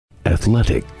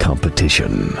athletic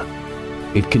competition.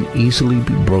 It can easily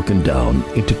be broken down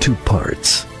into two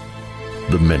parts: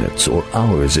 the minutes or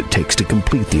hours it takes to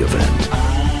complete the event,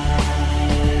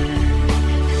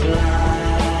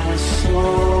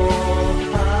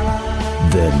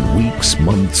 then weeks,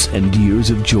 months, and years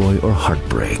of joy or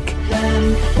heartbreak.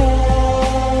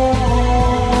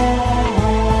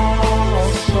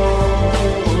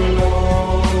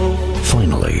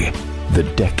 Finally, the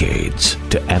decades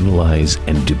to analyze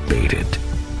and debate it.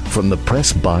 From the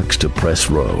press box to press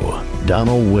row,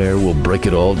 Donald Ware will break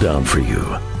it all down for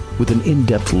you with an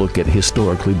in-depth look at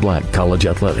historically black college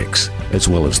athletics, as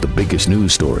well as the biggest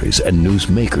news stories and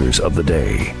newsmakers of the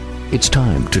day. It's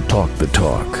time to talk the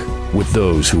talk with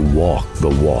those who walk the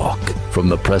walk. From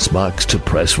the press box to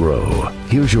press row,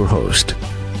 here's your host,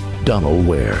 Donald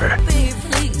Ware.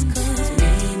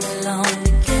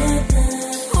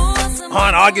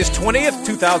 On August 20th,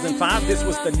 2005, this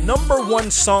was the number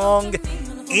one song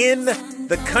in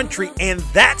the country, and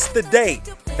that's the day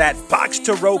that Box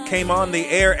to Row came on the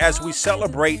air as we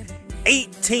celebrate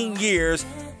 18 years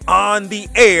on the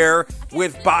air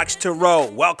with Box to Row.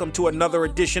 Welcome to another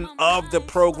edition of the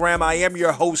program. I am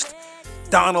your host,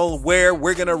 Donald Ware.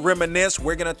 We're going to reminisce.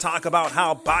 We're going to talk about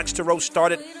how Box to Row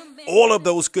started, all of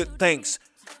those good things.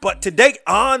 But today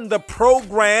on the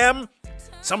program,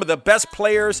 some of the best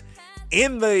players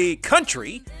in the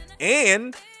country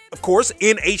and, of course,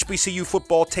 in HBCU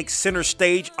football takes center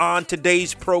stage on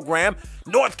today's program.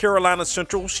 North Carolina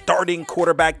Central starting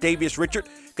quarterback Davius Richard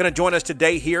going to join us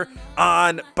today here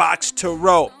on Box to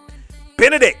Row.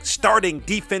 Benedict starting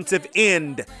defensive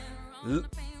end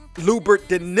Lubert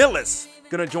Danilis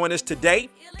going to join us today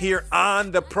here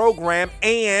on the program.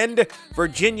 And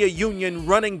Virginia Union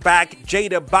running back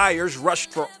Jada Byers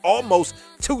rushed for almost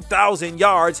 2,000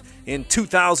 yards in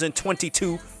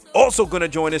 2022. Also going to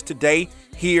join us today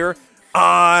here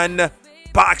on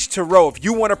Box to Row. If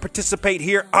you want to participate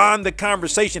here on the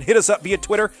conversation, hit us up via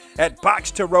Twitter at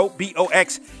Box to Row,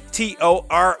 BOXTOROW,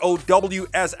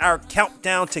 as our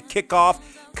countdown to kickoff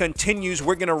continues.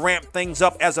 We're going to ramp things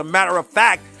up. As a matter of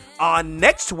fact, on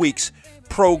next week's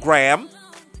program,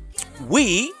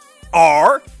 we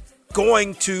are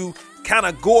going to kind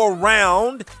of go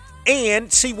around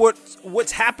and see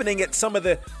what's happening at some of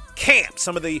the camps,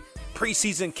 some of the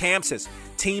preseason camps as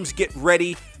teams get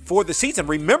ready for the season.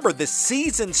 Remember, the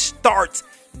season starts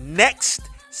next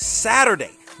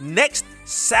Saturday. Next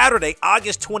Saturday,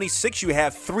 August 26th, you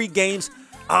have 3 games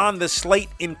on the slate,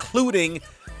 including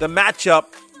the matchup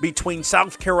between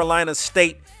South Carolina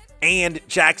State and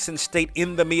Jackson State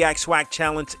in the MEAC SWAC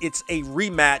Challenge. It's a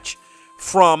rematch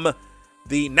from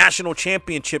the national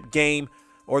championship game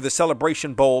or the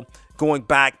Celebration Bowl going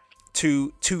back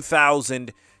to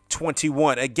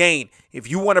 2021. Again, if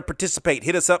you want to participate,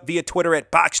 hit us up via Twitter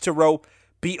at BOXTOROW,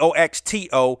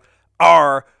 BOXTOROW.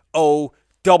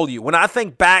 When I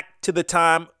think back to the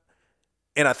time,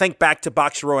 and I think back to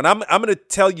Box to Row, and I'm going to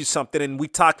tell you something, and we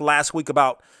talked last week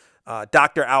about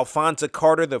Dr. Alphonsa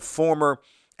Carter, the former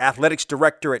athletics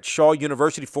director at Shaw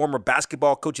University, former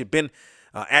basketball coach, had been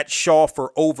at Shaw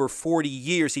for over 40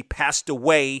 years. He passed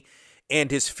away, and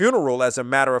his funeral, as a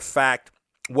matter of fact,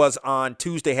 was on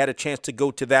Tuesday. Had a chance to go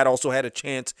to that. Also had a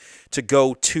chance to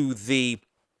go to the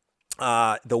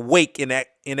wake,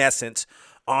 in essence,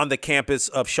 on the campus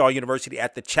of Shaw University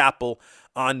at the chapel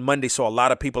on Monday. So a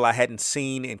lot of people I hadn't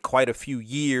seen in quite a few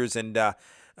years. And,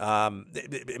 I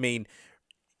mean,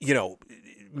 you know,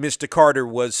 Mr. Carter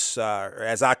was,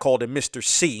 as I called him, Mr.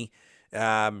 C.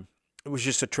 Was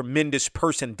just a tremendous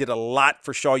person, did a lot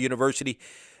for Shaw University.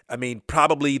 I mean,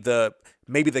 probably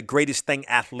maybe the greatest thing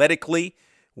athletically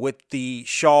with the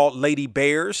Shaw Lady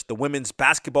Bears, the women's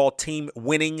basketball team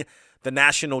winning the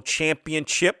national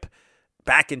championship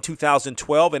back in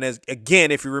 2012. And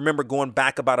again, if you remember going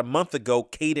back about a month ago,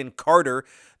 Caden Carter,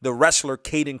 the wrestler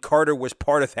Caden Carter, was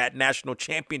part of that national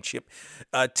championship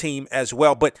team as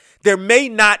well. But there may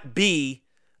not be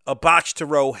a Box to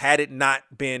Row had it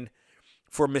not been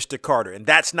for Mr. Carter. And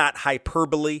that's not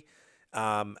hyperbole.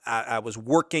 I was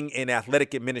working in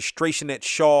athletic administration at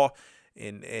Shaw,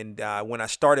 and when I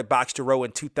started Box to Row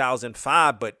in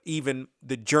 2005, but even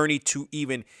the journey to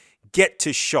even get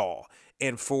to Shaw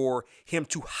and for him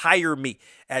to hire me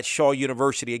at Shaw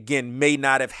University, again, may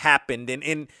not have happened.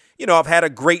 And you know,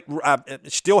 I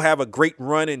still have a great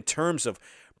run in terms of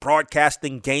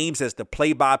broadcasting games as the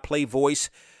play-by-play voice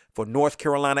for North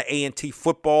Carolina A&T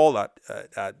football. I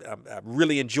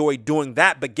really enjoyed doing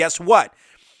that. But guess what?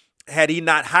 Had he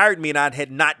not hired me and I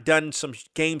had not done some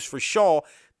games for Shaw,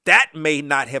 that may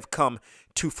not have come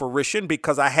to fruition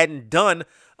because I hadn't done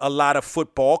a lot of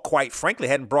football. Quite frankly,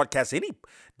 hadn't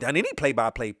done any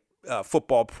play-by-play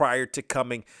football prior to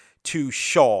coming to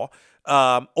Shaw.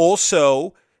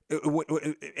 Also,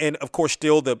 and of course,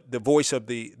 still the voice of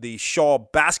the Shaw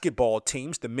basketball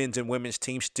teams, the men's and women's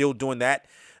teams, still doing that,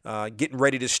 getting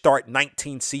ready to start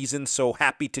 19 seasons. So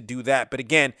happy to do that. But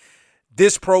again,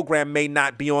 this program may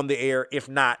not be on the air if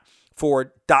not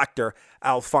for Dr.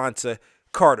 Alphonsa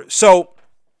Carter. So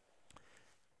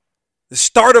the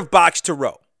start of Box to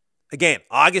Row, again,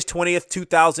 August 20th,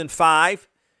 2005,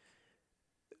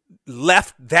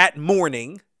 left that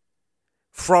morning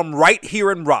from right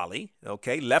here in Raleigh,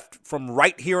 left from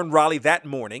right here in Raleigh that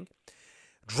morning,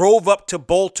 drove up to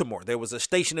Baltimore. There was a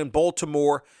station in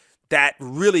Baltimore that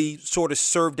really sort of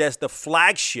served as the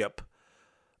flagship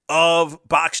of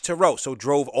Box to Row. So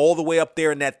drove all the way up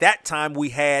there, and at that time we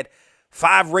had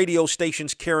 5 radio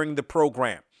stations carrying the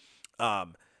program.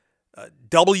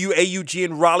 WAUG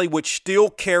in Raleigh, which still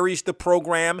carries the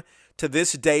program to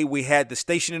this day. We had the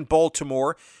station in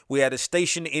Baltimore. We had a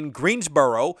station in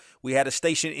Greensboro. We had a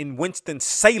station in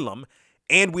Winston-Salem.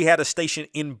 And we had a station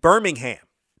in Birmingham,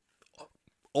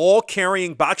 all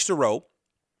carrying Box to Row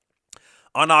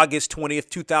on August 20th,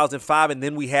 2005. And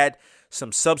then we had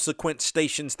some subsequent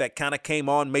stations that kind of came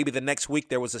on maybe the next week.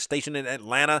 There was a station in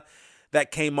Atlanta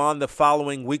that came on the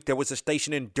following week. There was a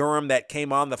station in Durham that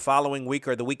came on the following week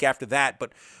or the week after that.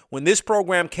 But when this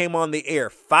program came on the air,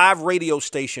 5 radio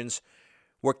stations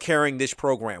were carrying this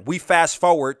program. We fast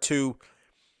forward to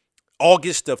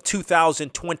August of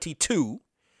 2022.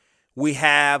 We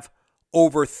have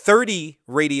over 30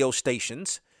 radio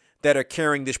stations that are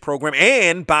carrying this program.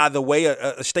 And by the way,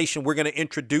 a station we're going to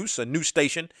introduce, a new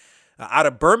station out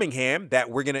of Birmingham that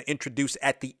we're going to introduce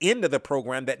at the end of the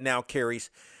program that now carries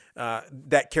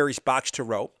Box to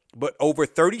Row. But over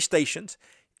 30 stations,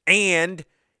 and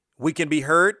we can be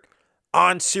heard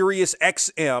on Sirius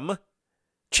XM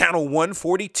channel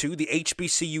 142, the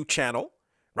HBCU channel,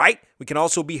 right? We can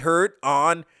also be heard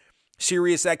on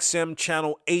Sirius XM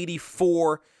channel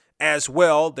 84 as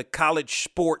well, the college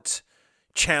sports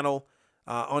channel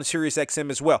on Sirius XM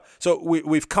as well. So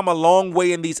we've come a long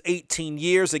way in these 18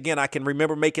 years. Again, I can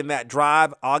remember making that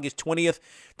drive August 20th,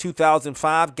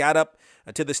 2005, got up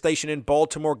to the station in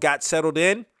Baltimore, got settled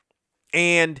in.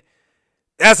 And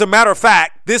as a matter of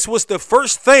fact, this was the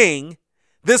first thing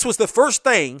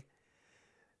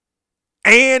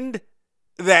and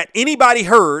that anybody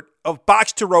heard of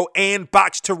Box to Row and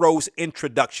Box to Row's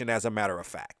introduction, as a matter of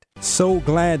fact. So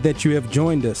glad that you have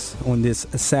joined us on this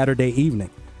Saturday evening.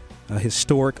 A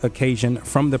historic occasion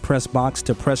from the press box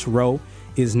to press row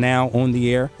is now on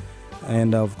the air.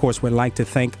 And of course, we'd like to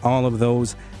thank all of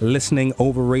those listening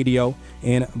over radio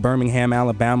in Birmingham,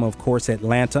 Alabama, of course,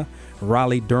 Atlanta,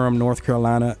 Raleigh, Durham, North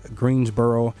Carolina,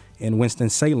 Greensboro, and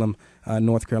Winston-Salem,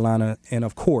 North Carolina, and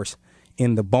of course,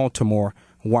 in the Baltimore,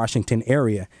 Washington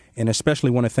area. And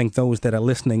especially want to thank those that are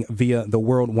listening via the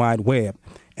World Wide Web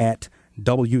at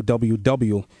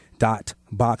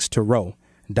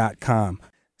www.boxtorow.com.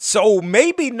 So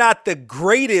maybe not the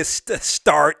greatest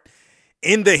start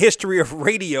in the history of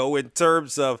radio in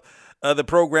terms of the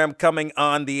program coming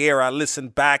on the air. I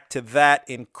listened back to that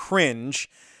and cringe.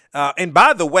 And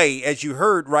by the way, as you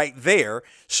heard right there,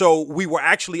 so we were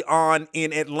actually on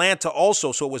in Atlanta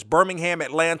also. So it was Birmingham,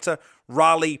 Atlanta,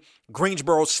 Raleigh,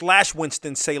 Greensboro /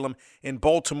 Winston-Salem, and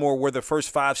Baltimore were the first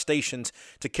 5 stations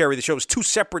to carry the show. It was 2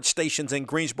 separate stations in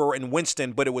Greensboro and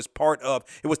Winston, but it was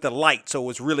the light. So it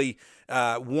was really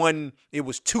it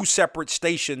was 2 separate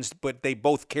stations, but they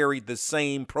both carried the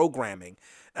same programming.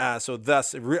 So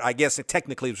thus, I guess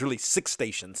technically it was really 6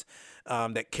 stations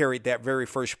that carried that very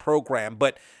first program.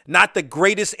 But not the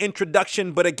greatest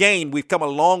introduction, but again, we've come a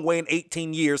long way in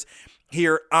 18 years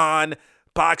here on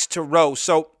Box to Row.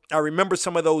 So I remember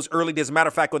some of those early days. As a matter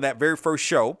of fact, on that very first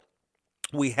show,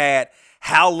 we had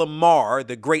Hal Lamar,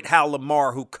 the great Hal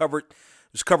Lamar, who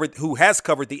has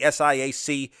covered the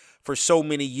SIAC for so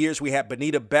many years. We had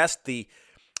Benita Best, the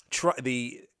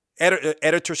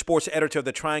sports editor of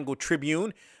the Triangle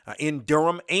Tribune in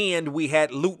Durham, and we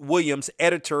had Lute Williams,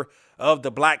 editor of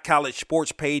the Black College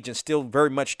Sports page, and still very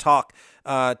much talk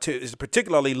to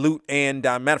particularly Lute. And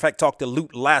matter of fact, talked to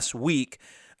Lute last week,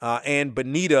 and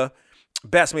Benita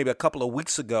Best maybe a couple of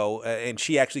weeks ago, and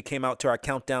she actually came out to our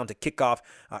countdown to kickoff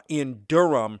in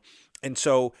Durham. And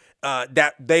so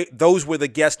those were the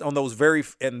guests on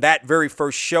that very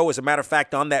first show. As a matter of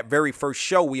fact, on that very first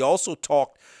show, we also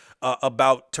talked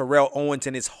about Terrell Owens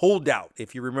and his holdout.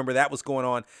 If you remember, that was going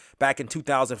on back in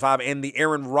 2005, and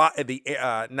not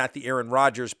the Aaron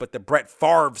Rodgers, but the Brett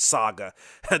Favre saga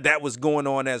that was going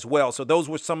on as well. So those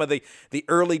were some of the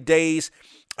early days.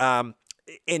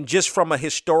 And just from a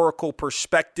historical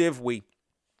perspective,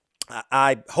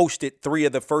 I hosted 3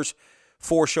 of the first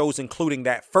 4 shows, including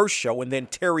that first show. And then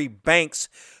Terry Banks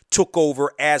took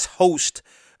over as host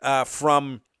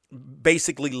from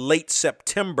basically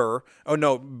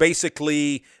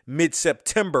basically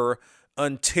mid-September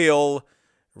until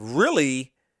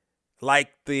really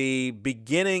like the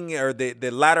beginning or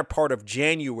the latter part of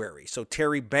January. So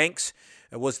Terry Banks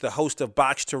was the host of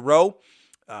Box to Row.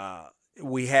 All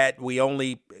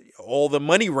the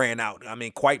money ran out. I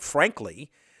mean, quite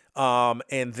frankly.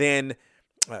 And then,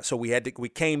 so we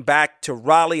came back to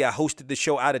Raleigh. I hosted the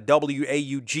show out of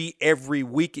WAUG every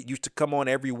week. It used to come on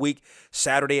every week,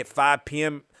 Saturday at 5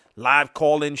 p.m., live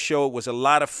call-in show. It was a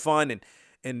lot of fun.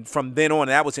 And from then on,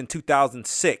 that was in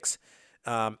 2006.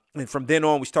 And from then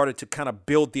on, we started to kind of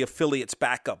build the affiliates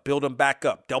back up, build them back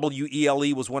up.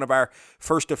 WELE was one of our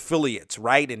first affiliates,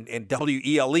 right? And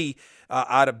WELE,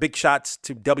 out of big shots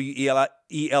to WELE,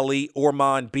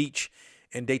 Ormond Beach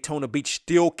and Daytona Beach,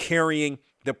 still carrying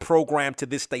the program to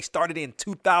this day. Started in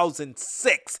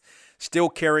 2006, still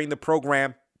carrying the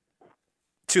program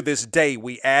to this day.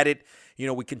 We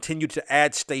continued to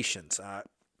add stations.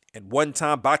 At one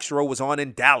time, BOXTOROW was on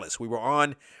in Dallas. We were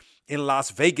on in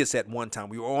Las Vegas at one time.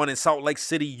 We were on in Salt Lake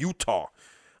City, Utah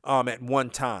at one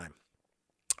time.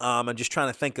 I'm just trying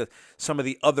to think of some of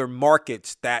the other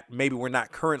markets that maybe we're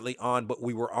not currently on, but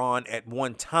we were on at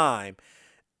one time.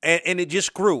 And it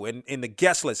just grew. And the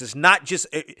guest list is not just,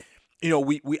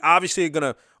 we obviously are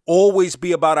going to always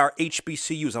be about our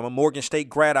HBCUs. I'm a Morgan State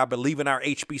grad. I believe in our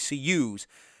HBCUs.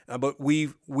 But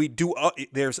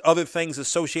there's other things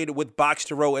associated with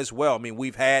BOXTOROW as well. I mean,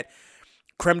 we've had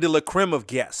creme de la creme of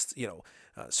guests,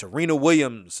 Serena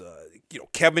Williams,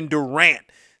 Kevin Durant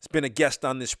has been a guest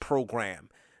on this program.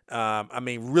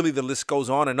 Really the list goes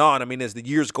on and on. I mean, as the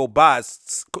years go by,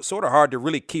 it's sort of hard to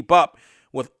really keep up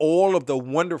with all of the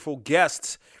wonderful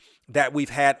guests that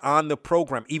we've had on the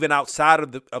program, even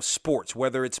outside of sports,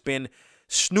 whether it's been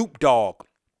Snoop Dogg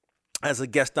as a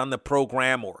guest on the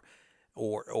program or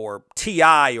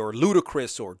T.I. or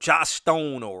Ludacris or Josh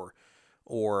Stone or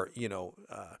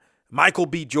Michael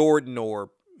B. Jordan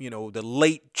or, the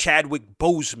late Chadwick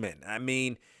Boseman. I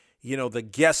mean, the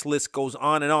guest list goes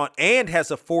on and BOXTOROW has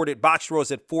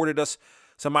afforded us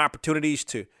some opportunities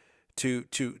to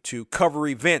cover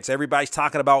events. Everybody's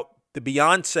talking about the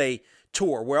Beyonce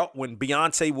tour. Well, when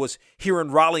Beyonce was here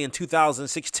in Raleigh in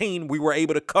 2016, we were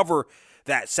able to cover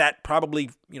that. Sat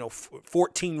probably,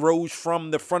 14 rows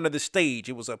from the front of the stage.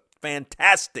 It was a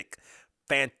fantastic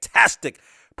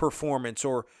performance.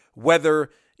 Or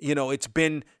whether, it's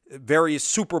been various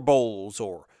Super Bowls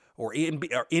or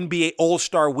NBA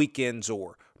All-Star weekends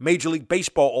or Major League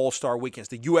Baseball All-Star weekends,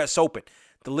 the U.S. Open.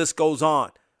 The list goes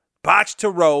on.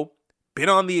 BOXTOROW, been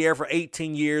on the air for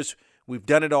 18 years. We've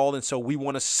done it all, and so we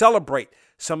want to celebrate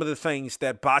some of the things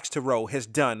that BOXTOROW has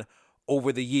done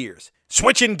over the years.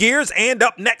 Switching gears, and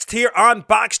up next here on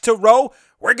BOXTOROW,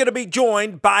 we're going to be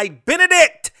joined by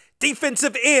Benedict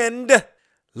defensive end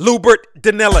Lubert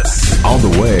Danellis. On the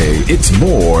way, it's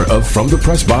more of From the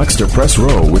Press Box to Press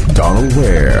Row with Donald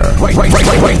Ware.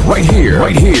 Right here.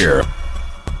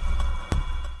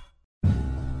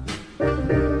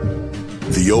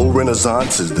 The old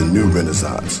Renaissance is the new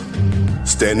Renaissance,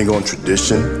 standing on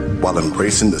tradition while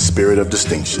embracing the spirit of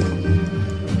distinction.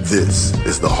 This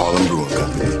is the Harlem Brewing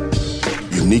Company.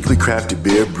 Uniquely crafted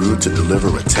beer brewed to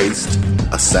deliver a taste,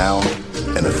 a sound,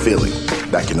 and a feeling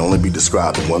that can only be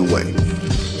described in one way: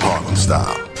 Harlem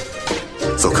style.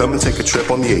 So come and take a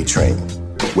trip on the A train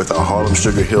with our Harlem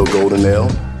Sugar Hill Golden Ale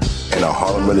and our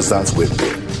Harlem Renaissance Wit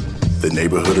Beer, the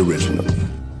neighborhood original.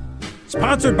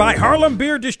 Sponsored by Harlem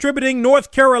Beer Distributing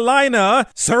North Carolina,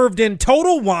 served in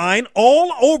Total Wine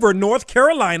all over North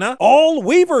Carolina, all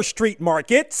Weaver Street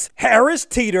markets, Harris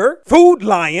Teeter, Food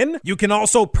Lion. You can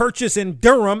also purchase in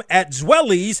Durham at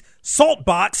Zwelly's,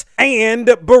 Saltbox, and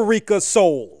Barrica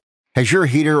Soul. Has your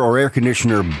heater or air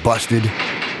conditioner busted?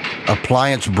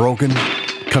 Appliance broken?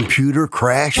 Computer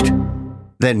crashed?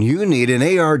 Then you need an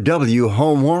ARW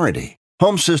home warranty.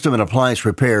 Home system and appliance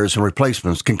repairs and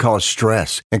replacements can cause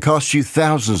stress and cost you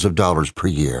thousands of dollars per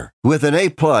year. With an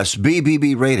A-plus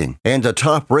BBB rating and a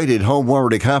top-rated home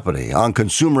warranty company on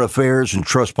Consumer Affairs and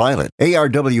Trustpilot,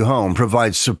 ARW Home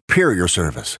provides superior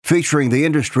service, featuring the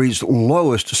industry's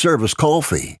lowest service call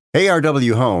fee.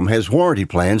 ARW Home has warranty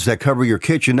plans that cover your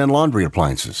kitchen and laundry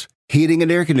appliances, heating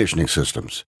and air conditioning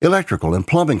systems, electrical and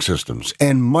plumbing systems,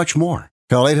 and much more.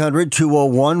 Call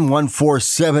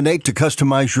 800-201-1478 to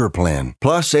customize your plan.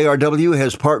 Plus, ARW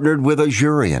has partnered with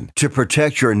Azurian to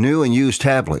protect your new and used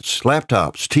tablets,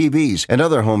 laptops, TVs, and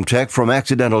other home tech from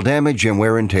accidental damage and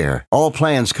wear and tear. All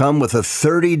plans come with a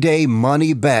 30-day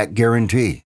money-back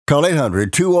guarantee. Call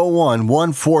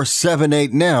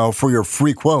 800-201-1478 now for your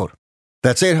free quote.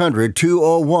 That's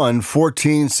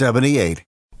 800-201-1478.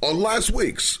 On last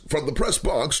week's From the Press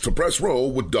Box to Press Row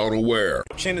with Donald Ware.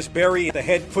 Shannis Berry, the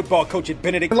head football coach at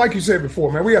Benedict. Like you said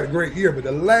before, man, we had a great year, but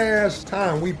the last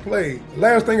time we played, the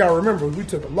last thing I remember was we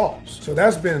took a loss. So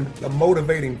that's been the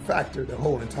motivating factor the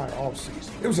whole entire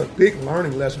offseason. It was a big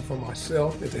learning lesson for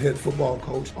myself as the head football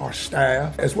coach, our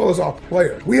staff, as well as our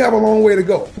players. We have a long way to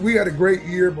go. We had a great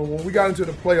year, but when we got into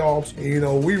the playoffs,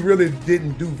 we really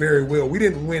didn't do very well. We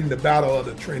didn't win the battle of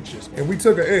the trenches, and we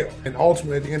took an L. And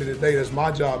ultimately, at the end of the day, that's my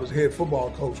job as head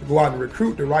football coach to go out and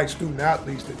recruit the right student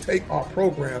athletes to take our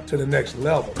program to the next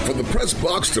level. From the Press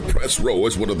Box to Press Row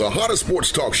is one of the hottest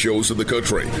sports talk shows in the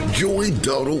country. Join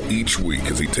Donald each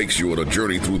week as he takes you on a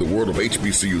journey through the world of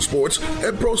HBCU sports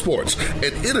and pro sports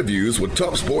and interviews with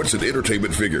top sports and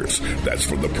entertainment figures. That's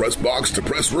From the Press Box to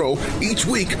Press Row each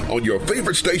week on your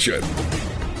favorite station.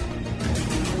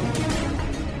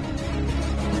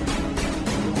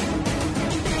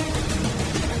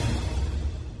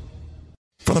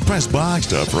 From the Press Box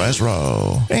to Press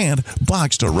Row and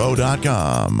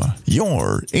BOXTOROW.com,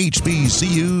 your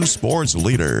HBCU sports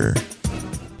leader.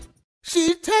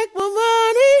 She take my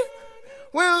money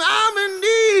when I'm in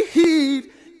need.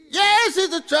 Yes,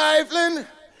 it's a trifling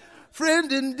friend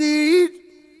indeed.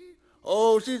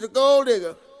 Oh, she's a gold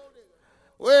digger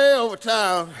way over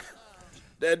town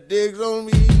that digs on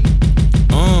me.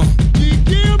 She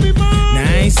give me money. Now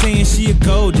I ain't saying she a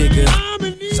gold digger.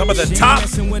 Some of the top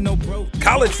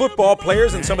college football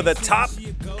players and some of the top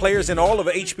players in all of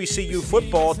HBCU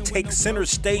football take center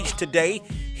stage today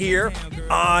here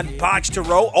on Box to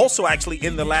Row. Also, actually,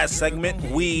 in the last segment,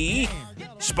 we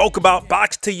spoke about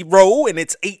Box to Row and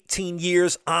its 18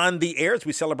 years on the air as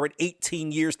we celebrate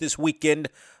 18 years this weekend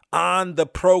on the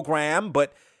program.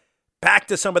 But back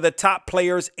to some of the top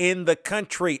players in the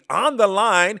country. On the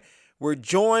line, we're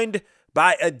joined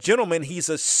by a gentleman. He's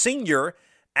a senior,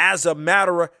 as a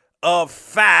matter of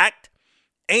fact,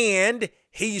 and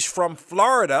he's from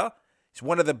Florida. He's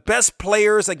one of the best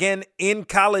players, again, in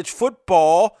college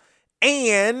football,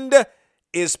 and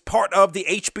is part of the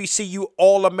HBCU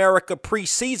All-America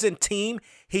preseason team.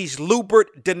 He's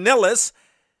Lubert Danielis,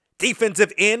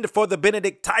 defensive end for the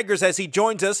Benedict Tigers, as he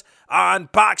joins us on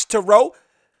Box to Row.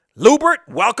 Lubert,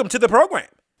 welcome to the program.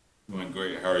 Doing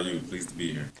great. How are you? Pleased to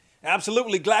be here.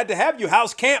 Absolutely. Glad to have you.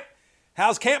 How's camp?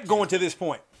 How's camp going to this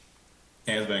point?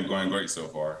 Camp's been going great so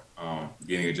far.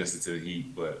 Getting adjusted to the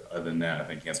heat, but other than that, I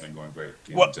think camp's been going great.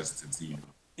 Getting adjusted to the heat.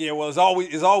 Yeah, well, it's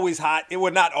always hot. It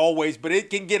well, not always, but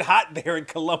it can get hot there in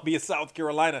Columbia, South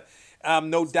Carolina.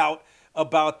 No doubt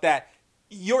about that.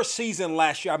 Your season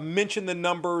last year, I mentioned the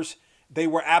numbers. They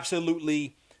were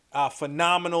absolutely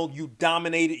phenomenal. You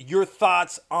dominated. Your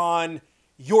thoughts on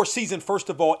your season, first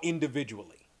of all,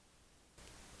 individually?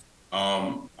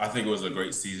 I think it was a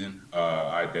great season.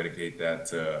 I dedicate that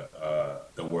to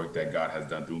the work that God has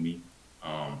done through me.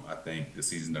 I think the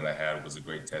season that I had was a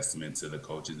great testament to the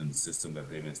coaches and the system that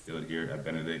they've instilled here at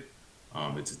Benedict.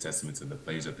 It's a testament to the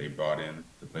players that they brought in,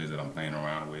 the players that I'm playing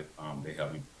around with. They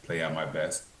helped me play at my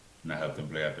best, and I helped them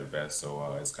play at their best.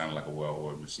 So it's kind of like a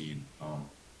well-oiled machine. A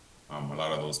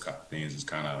lot of those things just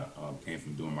kind of came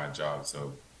from doing my job.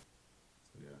 So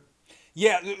yeah.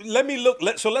 Yeah,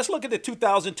 let's look at the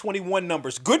 2021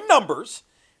 numbers. Good numbers,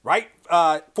 right?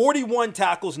 41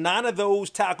 tackles, 9 of those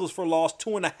tackles for loss,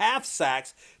 2.5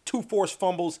 sacks, 2 forced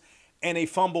fumbles, and a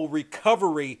fumble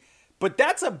recovery. But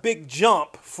that's a big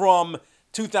jump from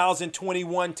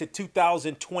 2021 to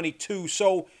 2022.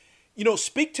 So,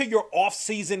 speak to your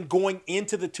offseason going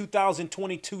into the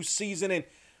 2022 season and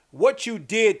what you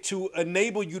did to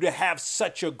enable you to have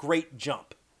such a great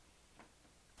jump.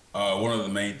 One of the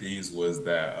main things was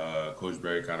that Coach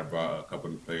Berry kind of brought a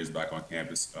couple of players back on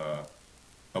campus a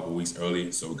couple of weeks early,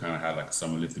 so we kind of had like a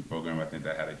summer lifting program. I think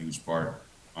that had a huge part.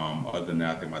 Other than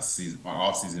that, I think my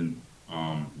off-season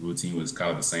routine was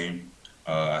kind of the same.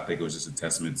 I think it was just a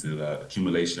testament to the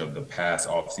accumulation of the past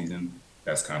off-season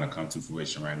that's kind of come to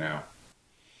fruition right now.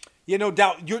 Yeah, no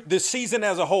doubt. The season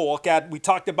as a whole, okay, we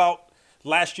talked about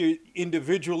last year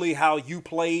individually how you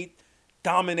played,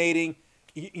 dominating.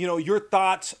 Your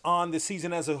thoughts on the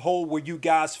season as a whole, where you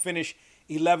guys finish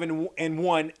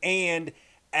 11-1 and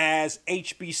as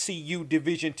HBCU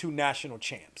Division II national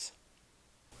champs?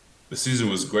 The season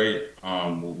was great.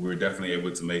 We were definitely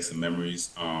able to make some memories.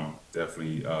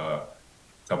 Definitely a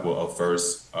couple of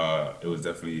firsts. It was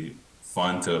definitely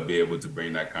fun to be able to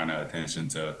bring that kind of attention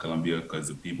to Columbia because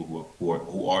the people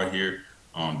who are here,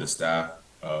 the staff,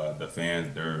 the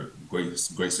fans, they're great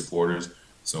supporters.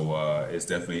 So it's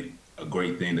definitely a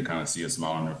great thing to kind of see a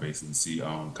smile on their faces and see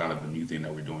kind of the new thing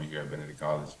that we're doing here at Benedict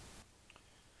College.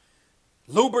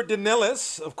 Lubert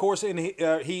Danielis, of course, and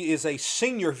he is a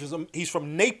senior. He's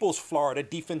from Naples, Florida,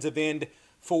 defensive end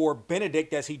for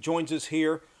Benedict, as he joins us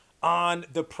here on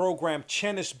the program.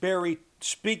 Chennis Berry,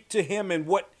 speak to him and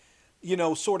what,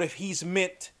 sort of he's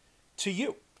meant to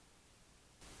you.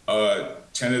 Coach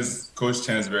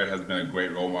Chennis Berry has been a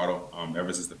great role model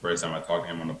ever since the first time I talked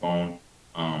to him on the phone.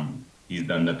 He's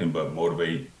done nothing but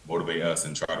motivate us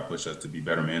and try to push us to be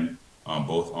better men,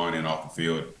 both on and off the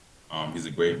field. He's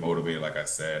a great motivator, like I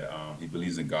said. He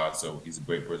believes in God, so he's a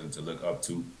great person to look up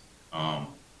to.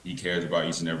 He cares about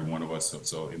each and every one of us,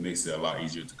 so it makes it a lot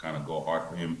easier to kind of go hard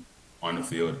for him on the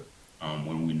field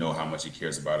when we know how much he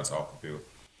cares about us off the field.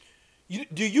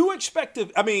 Do you expect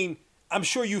to? I mean, I'm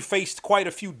sure you faced quite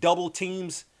a few double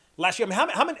teams last year.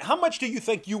 I mean, how much do you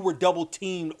think you were double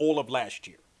teamed all of last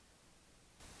year?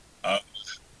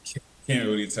 Can't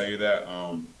really tell you that.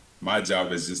 My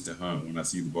job is just to hunt. When I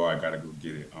see the ball, I gotta go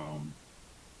get it.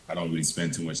 I don't really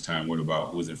spend too much time worried about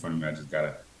who's in front of me. I just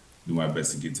gotta do my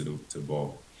best to get to the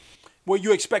ball. Well,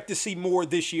 you expect to see more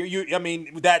this year.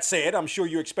 That said, I'm sure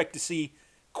you expect to see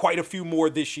quite a few more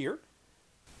this year.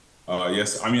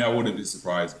 Yes, I wouldn't be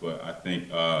surprised, but I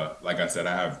think, like I said,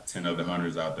 I have 10 other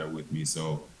hunters out there with me.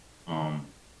 So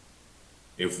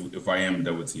if I am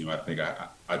double team, I think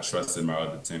I trusted my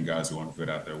other 10 guys who want to fit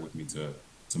out there with me to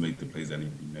make the plays that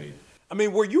need to be made. I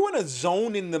mean, were you in a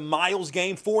zone in the Miles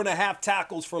game? 4.5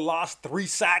 tackles for loss, 3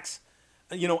 sacks,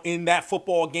 in that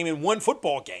football game, in one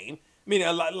football game. I mean,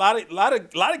 a lot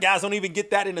of guys don't even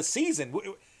get that in a season.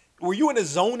 Were you in a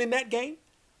zone in that game?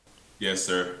 Yes,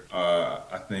 sir.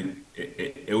 I think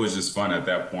it was just fun at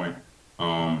that point.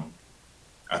 I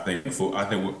think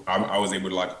I was able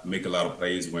to make a lot of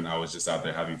plays when I was just out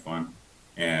there having fun,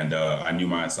 and I knew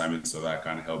my assignment, so that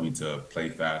kind of helped me to play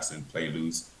fast and play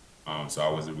loose. So I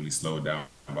wasn't really slowed down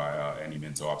by any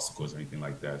mental obstacles or anything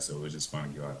like that. So it was just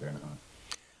fun to go out there and hunt.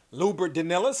 Lubert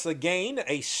Danielis, again,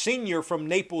 a senior from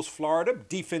Naples, Florida,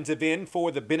 defensive end for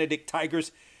the Benedict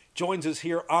Tigers, joins us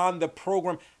here on the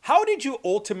program. How did you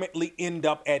ultimately end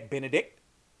up at Benedict?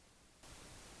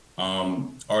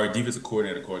 Our defensive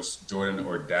coordinator, Coach Jordan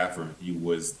Daffer, he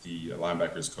was the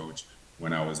linebackers coach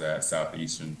when I was at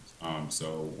Southeastern.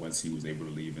 So once he was able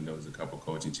to leave and there was a couple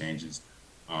coaching changes,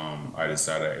 I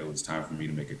decided it was time for me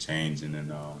to make a change. And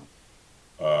then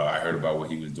I heard about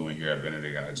what he was doing here at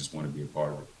Benedict, and I just wanted to be a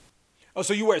part of it. Oh,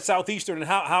 so you were at Southeastern, and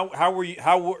how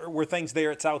were things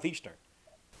there at Southeastern?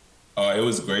 It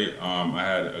was great. I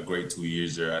had a great 2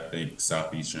 years there. I think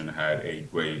Southeastern had a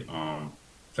great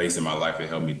place in my life. It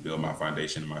helped me build my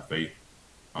foundation and my faith.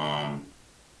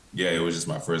 It was just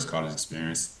my first college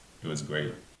experience. It was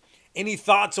great. Any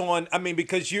thoughts on,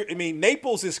 because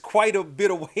Naples is quite a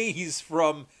bit of ways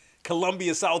from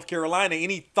Columbia, South Carolina.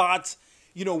 Any thoughts,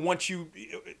 once you,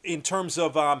 in terms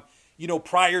of,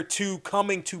 prior to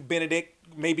coming to Benedict,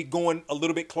 maybe going a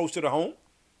little bit closer to home?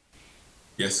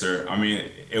 Yes, sir.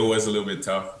 It was a little bit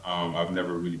tough. I've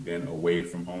never really been away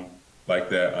from home like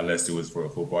that unless it was for a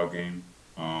football game.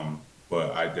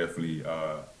 But I definitely,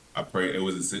 I prayed. It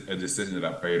was a decision that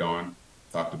I prayed on,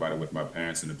 talked about it with my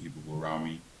parents and the people who were around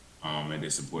me. And they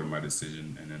supported my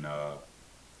decision. And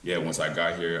then, once I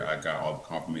got here, I got all the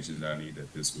confirmations that I needed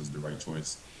that this was the right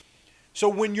choice. So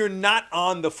when you're not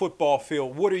on the football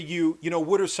field, what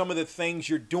are some of the things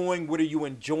you're doing? What are you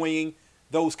enjoying?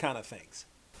 Those kind of things.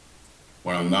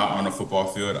 When I'm not on the football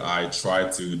field, I try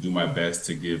to do my best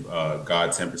to give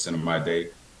God 10% of my day,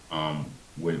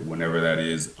 whenever that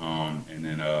is. And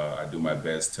then I do my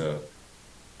best to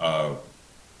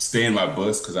stay in my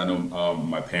books because I know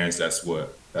my parents, that's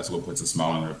what puts a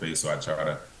smile on their face. So I try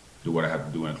to do what I have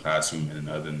to do in the classroom. And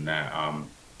then other than that,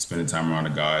 spending time around the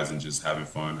guys and just having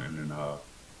fun and then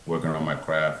working on my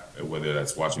craft, whether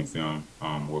that's watching film,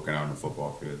 working out on the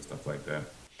football field, stuff like that.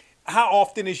 How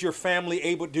often is your family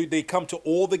able, do they come to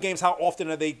all the games? How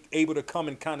often are they able to come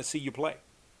and kind of see you play?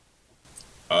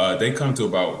 They come to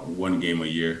about one game a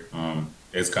year.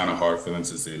 It's kind of hard for them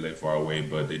since they live far away,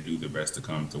 but they do their best to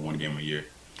come to one game a year.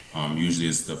 Usually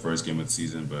it's the first game of the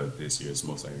season, but this year it's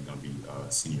most likely going to be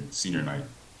senior night.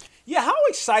 Yeah, how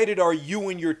excited are you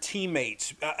and your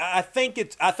teammates? I think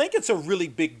it's a really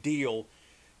big deal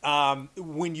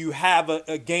when you have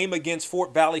a game against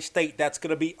Fort Valley State that's going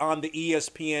to be on the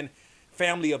ESPN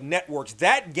family of networks.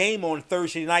 That game on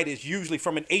Thursday night is usually,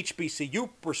 from an HBCU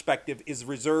perspective, is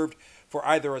reserved for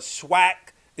either a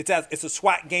SWAC. It's a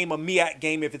SWAC game, a MEAC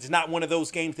game. If it's not one of those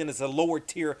games, then it's a lower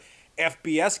tier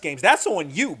FBS games. That's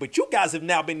on you, but you guys have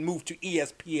now been moved to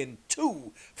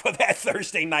ESPN2 for that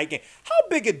Thursday night game. How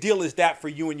big a deal is that for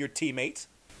you and your teammates?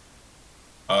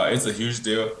 It's a huge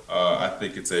deal. I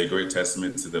think it's a great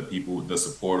testament to the people, the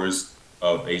supporters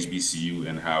of HBCU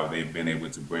and how they've been able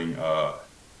to bring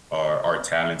our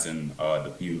talents and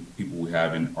the people we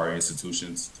have in our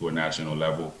institutions to a national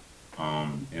level.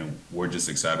 And we're just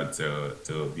excited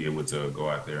to be able to go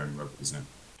out there and represent.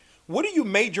 What are you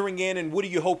majoring in, and what do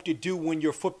you hope to do when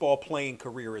your football playing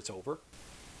career is over?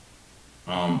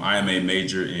 I am a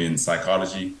major in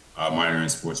psychology, minor in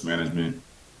sports management.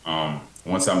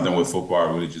 Once I'm done with football,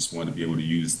 I really just want to be able to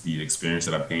use the experience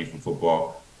that I've gained from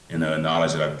football and the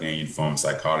knowledge that I've gained from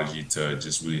psychology to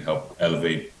just really help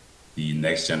elevate the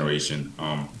next generation,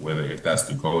 whether if that's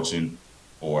through coaching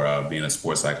or being a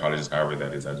sports psychologist, however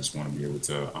that is. I just want to be able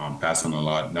to pass on a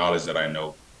lot of knowledge that I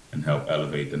know and help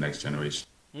elevate the next generation.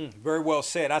 Very well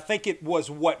said. I think it was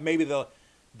maybe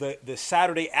the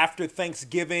Saturday after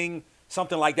Thanksgiving,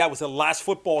 something like that was the last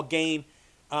football game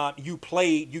you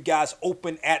played. You guys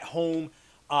opened at home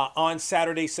on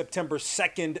Saturday, September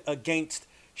 2nd against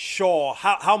Shaw.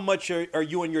 How much are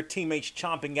you and your teammates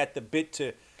chomping at the bit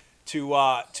to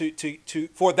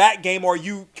for that game, or are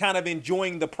you kind of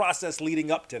enjoying the process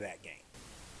leading up to that game?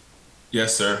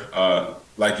 Yes, sir.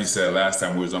 Like you said, last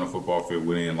time we was on a football field,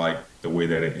 we didn't like the way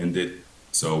that it ended.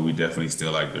 So we definitely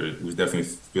feel like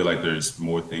there's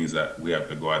more things that we have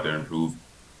to go out there and improve.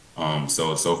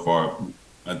 So far,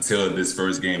 until this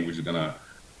first game, we're just gonna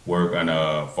work on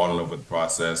fall in love with the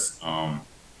process,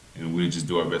 and we just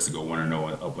do our best to go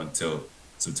 1-0 up until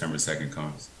September 2nd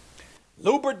comes.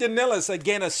 Lubert Danillis,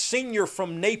 again, a senior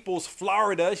from Naples,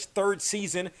 Florida, his third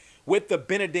season with the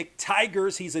Benedict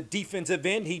Tigers. He's a defensive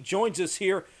end. He joins us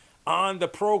here on the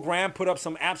program, put up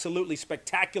some absolutely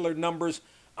spectacular numbers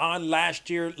on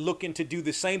last year, looking to do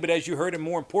the same. But as you heard, and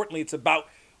more importantly, it's about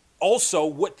also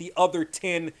what the other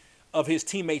 10 of his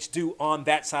teammates do on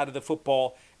that side of the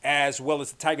football, as well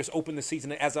as the Tigers open the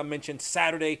season, as I mentioned,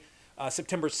 Saturday,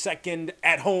 September 2nd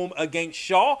at home against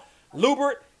Shaw.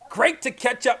 Lubert, great to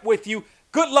catch up with you.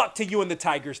 Good luck to you and the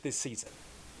Tigers this season.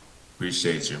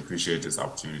 Appreciate you. Appreciate this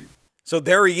opportunity. So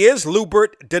there he is,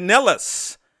 Lubert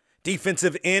Danillis,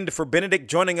 defensive end for Benedict,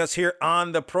 joining us here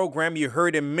on the program. You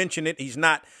heard him mention it. He's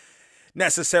not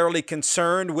necessarily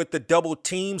concerned with the double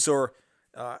teams or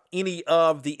any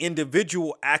of the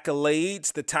individual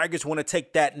accolades. The Tigers want to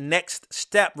take that next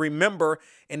step. Remember,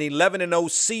 an 11-0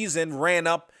 season ran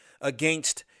up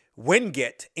against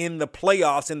Wingate in the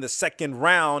playoffs in the second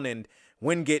round, and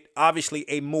Wingate obviously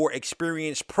a more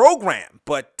experienced program,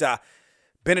 but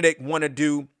Benedict want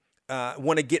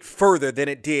to get further than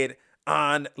it did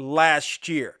on last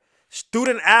year.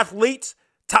 Student athletes,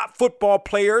 top football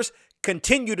players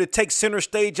continue to take center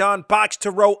stage on Box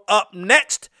to Row. Up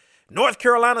next, North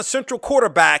Carolina Central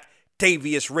quarterback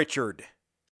Davius Richard.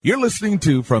 You're listening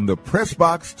to From the Press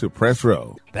Box to Press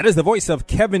Row. That is the voice of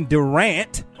Kevin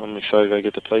Durant. I'm excited I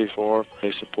get to play for them.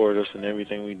 They support us in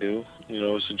everything we do.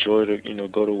 It's a joy to,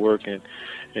 go to work and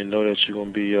know that you're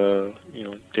going to be,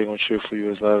 they're going to cheer for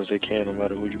you as loud as they can, no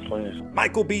matter who you're playing.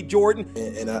 Michael B. Jordan.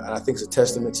 And I think it's a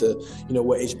testament to,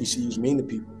 what HBCUs mean to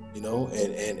people.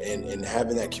 And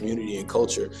having that community and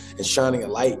culture and shining a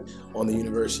light on the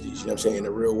universities, in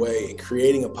a real way, and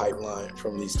creating a pipeline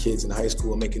from these kids in high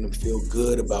school and making them feel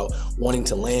good about wanting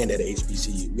to land at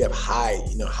HBCU. We have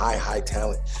high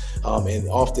talent. And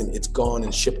often it's gone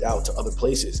and shipped out to other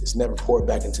places. It's never poured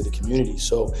back into the community.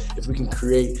 So if we can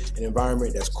create an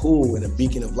environment that's cool and a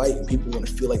beacon of light and people want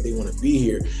to feel like they want to be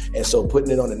here. And so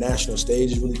putting it on the national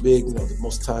stage is really big.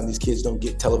 Most of the time these kids don't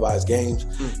get televised games,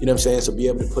 So be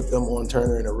able to put them on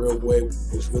Turner in a real way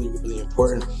was really, really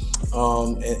important.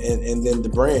 And then the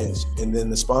brands and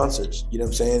then the sponsors,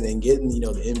 and getting, the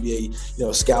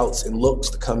NBA, scouts and looks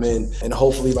to come in and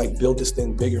hopefully build this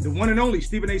thing bigger. The one and only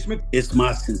Stephen A. Smith. It's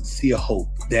my sincere hope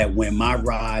that when my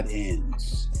ride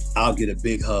ends, I'll get a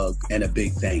big hug and a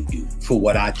big thank you for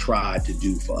what I tried to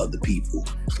do for other people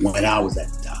when I was at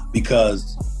the top.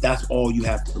 Because that's all you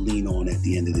have to lean on at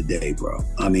the end of the day, bro.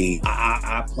 I mean,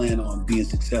 I plan on being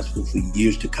successful for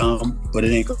years to come, but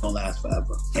it ain't gonna last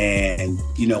forever. And,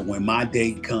 when my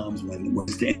day comes, when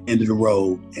it's the end of the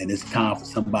road and it's time for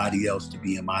somebody else to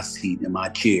be in my seat, in my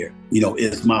chair,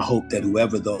 it's my hope that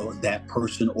whoever that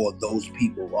person or those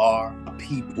people are,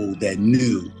 people that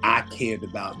knew I cared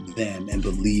about them and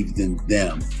believed in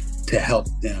them to help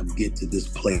them get to this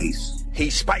place.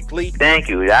 He's Spike Lee. Thank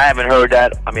you. I haven't heard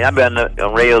that. I mean, I've been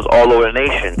on radios all over the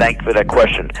nation. Thank you for that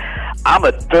question. I'm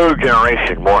a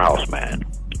third-generation Morehouse man.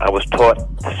 I was taught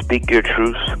to speak your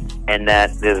truth, and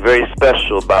that is very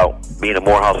special about being a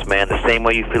Morehouse man, the same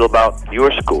way you feel about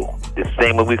your school, the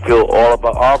same way we feel all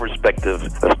about our respective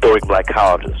historic black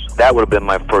colleges. That would have been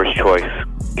my first choice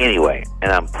anyway,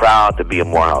 and I'm proud to be a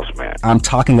Morehouse man. I'm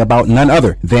talking about none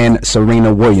other than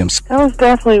Serena Williams. That was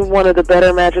definitely one of the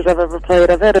better matches I've ever played.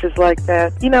 I've had just like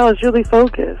that. I was really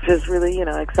focused, just really,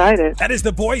 excited. That is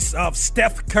the voice of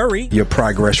Steph Curry. Your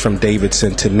progress from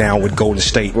Davidson to now with Golden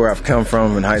State. Where I've come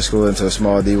from in high school into a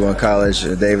small D1 college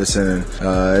at Davidson.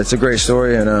 It's a great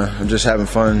story, and I'm just having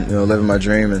fun, living my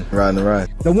dream and riding the ride.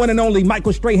 The one and only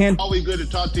Michael Strahan. Always good to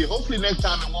talk to you. Hopefully next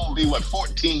time it won't be,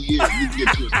 14 years we can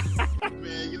get to it.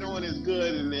 Man, and it's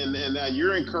good, and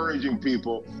you're encouraging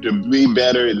people to be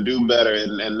better and do better,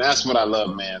 and that's what I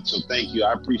love, man. So thank you.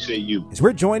 I appreciate you. As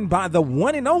we're joined by the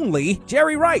one and only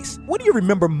Jerry Rice. What do you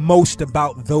remember most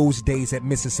about those days at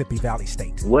Mississippi Valley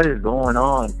State? What is going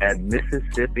on at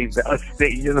Mississippi Valley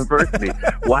State University?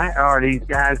 Why are these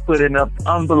guys putting up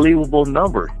unbelievable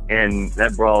numbers? And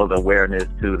that brought awareness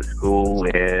to the school,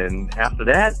 and after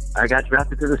that, I got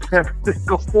drafted to the San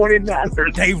Francisco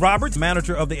 49ers. Dave Roberts,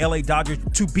 manager of the LA Dodgers,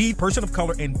 to be a person of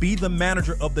color and be the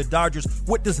manager of the Dodgers.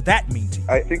 What does that mean to you?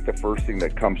 I think the first thing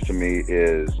that comes to me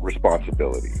is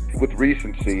responsibility. With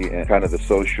recency and kind of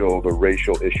the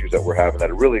racial issues that we're having that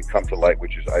have really come to light,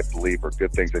 which is, I believe, are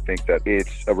good things. I think that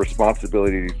it's a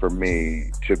responsibility for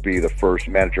me to be the first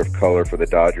manager of color for the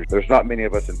Dodgers. There's not many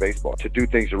of us in baseball. To do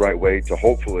things the right way, to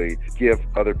hopefully give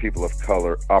other people of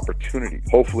color opportunity.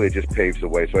 Hopefully it just paves the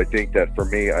way. So I think that for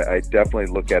me, I definitely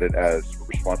look at it as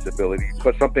responsibility,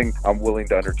 but something I'm willing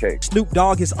to undertake. Snoop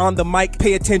Dogg is on the mic.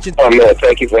 Pay attention. Oh, man,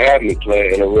 thank you for having me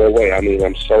play in a real way. I mean,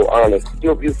 I'm so honored.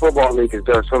 Hillview Football League has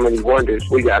done so many wonders.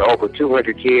 We got over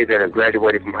 200 kids that have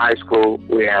graduated from high school.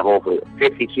 We have over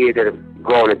 50 kids that have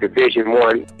gone to Division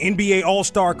I. NBA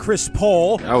All-Star Chris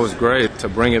Paul. That was great to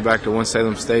bring it back to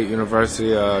Winston-Salem State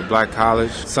University, Black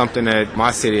College. Something that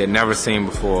my city had never seen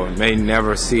before, may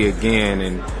never see again,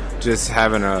 and just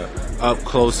having a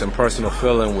up-close and personal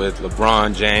feeling with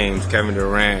LeBron James, Kevin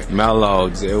Durant, Melo.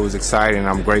 It was exciting.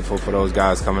 I'm grateful for those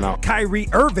guys coming out. Kyrie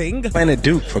Irving. Playing at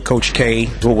Duke for Coach K,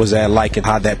 what was that like and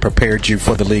how that prepared you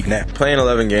for the league now? Playing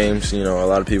 11 games, a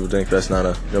lot of people think that's not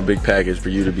a big package for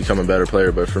you to become a better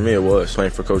player, but for me it was. Playing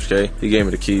for Coach K, he gave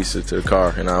me the keys to the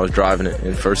car, and I was driving it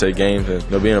in first 8 games, and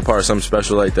being a part of something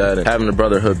special like that and having a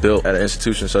brotherhood built at an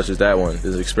institution such as that one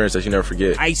is an experience that you never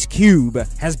forget. Ice Cube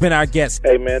has been our guest.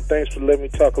 Hey man, thanks for letting me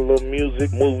talk a little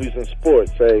music, movies, and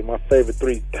sports. Hey, my favorite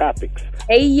 3 topics.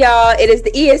 Hey y'all, it is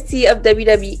the EST of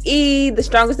WWE, the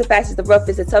strongest, the fastest, the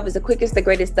roughest, the toughest, the quickest, the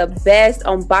greatest, the best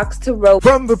on Box to Row.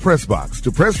 From the Press Box to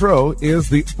Press Row is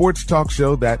the sports talk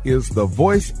show that is the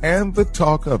voice and the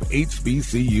talk of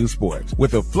HBCU sports,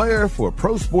 with a flair for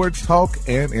pro sports talk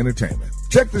and entertainment.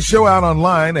 Check the show out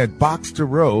online at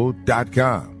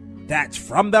BOXTOROW.com. That's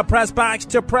from the Press Box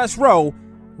to Press Row,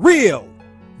 real,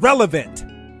 relevant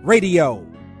radio.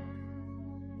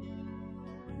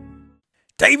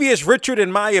 Davius Richard,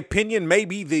 in my opinion, may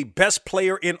be the best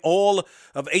player in all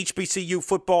of HBCU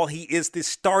football. He is the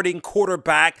starting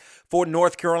quarterback for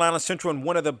North Carolina Central and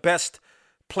one of the best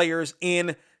players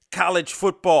in college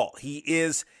football. He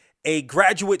is a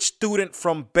graduate student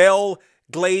from Belle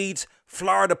Glades,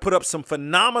 Florida, put up some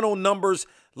phenomenal numbers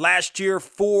last year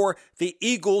for the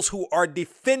Eagles, who are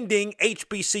defending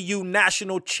HBCU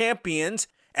national champions.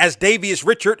 As Davius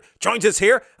Richard joins us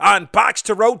here on Box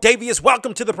to Row. Davius,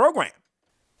 welcome to the program.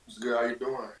 What's good? How you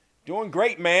doing? Doing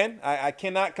great, man. I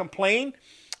cannot complain.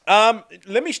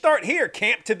 Let me start here.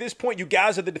 Camp, to this point, you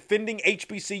guys are the defending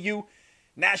HBCU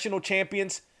national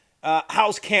champions.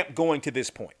 How's camp going to this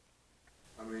point?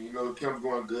 I mean, camp's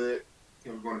going good.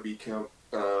 Camp's going to be camp,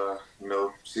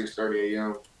 6:30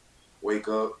 a.m. wake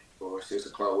up, or 6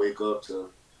 o'clock wake up to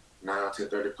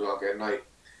 10:30 o'clock at night.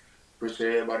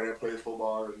 Appreciate everybody that plays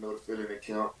football and know the feeling in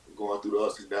camp, going through the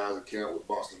ups and downs of camp with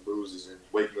bumps and bruises and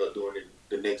waking up doing it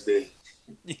the next day.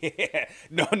 Yeah,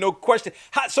 no question.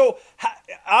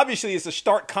 Obviously, it's a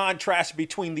stark contrast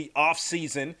between the off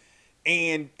season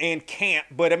and camp.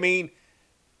 But I mean,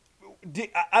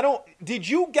 did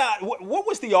you guys? What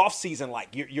was the off season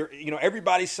like?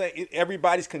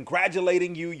 Everybody's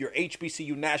congratulating you. You're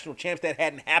HBCU national champs. That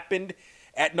hadn't happened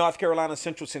at North Carolina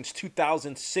Central since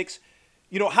 2006.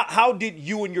 How did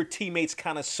you and your teammates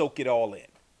kind of soak it all in?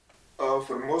 For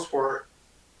the most part,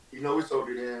 we soaked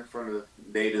it in from the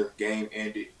day the game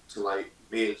ended to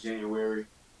mid-January.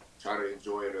 Try to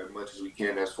enjoy it as much as we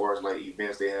can as far as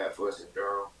events they had for us in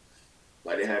Durham.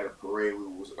 They had a parade. We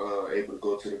was able to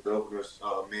go to the governor's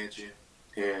mansion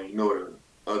and the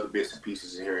other bits and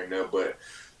pieces in here and there. But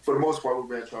for the most part, we've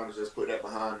been trying to just put that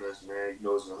behind us, man.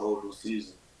 It's a whole new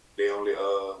season. They only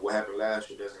what happened last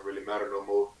year doesn't really matter no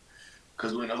more.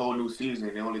 Because we're in a whole new season,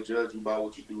 and they only judge you by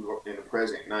what you do in the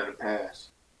present, not in the past.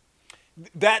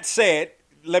 That said,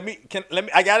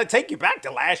 I got to take you back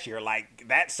to last year. Like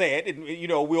that said, and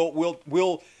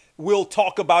we'll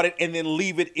talk about it and then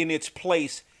leave it in its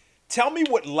place. Tell me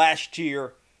what last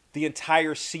year, the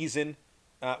entire season,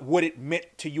 what it meant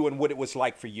to you and what it was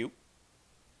like for you.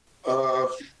 For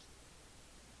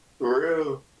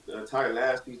real, the entire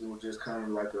last season was just kind of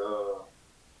like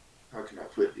how can I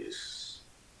put this?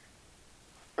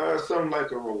 Something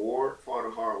like a reward for the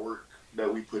hard work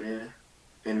that we put in,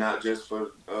 and not just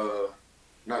the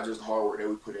hard work that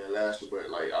we put in last year, but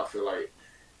like I feel like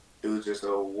it was just a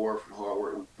reward for the hard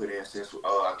work we put in since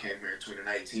I came here in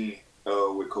 2019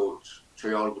 with Coach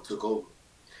Trey Oliver took over.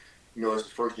 It's the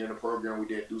first year in the program we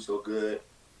didn't do so good.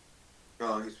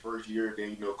 His first year,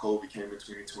 then COVID came in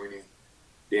 2020.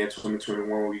 Then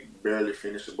 2021 we barely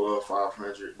finished above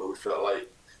 500, but we felt like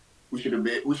we should have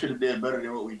did better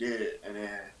than what we did, and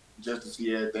then just to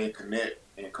see everything connect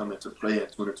and come into play in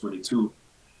 2022,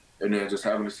 and then just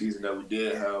having the season that we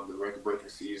did have, the record-breaking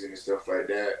season and stuff like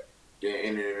that, then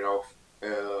ending it off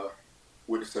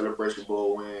with the Celebration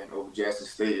Bowl win over Jackson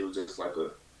State, it was just like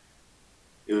a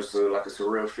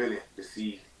surreal feeling to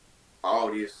see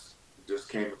all this just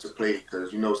came into play.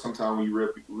 Because sometimes when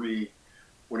you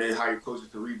when they hire coaches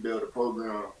to rebuild a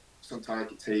program, sometimes it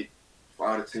can take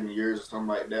 5 to 10 years or something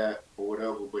like that or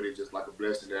whatever, but it's just like a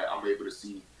blessing that I'm able to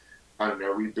see that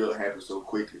rebuild happen so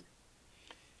quickly.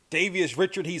 Davius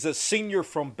Richard, he's a senior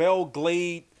from Belle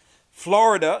Glade,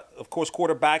 Florida, of course,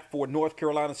 quarterback for North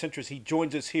Carolina Central. He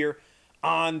joins us here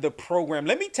on the program.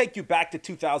 Let me take you back to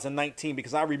 2019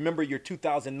 because I remember your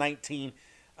 2019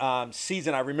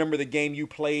 season. I remember the game you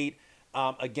played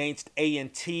against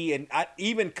A&T, and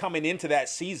even coming into that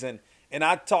season, and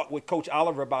I talk with Coach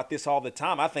Oliver about this all the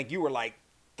time. I think you were like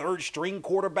third string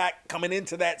quarterback coming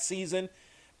into that season.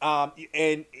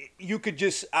 And I could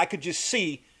just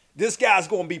see this guy's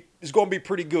going to be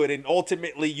pretty good. And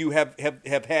ultimately you have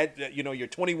had, your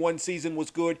 21 season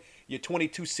was good. Your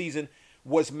 22 season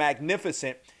was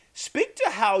magnificent. Speak to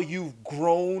how you've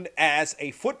grown as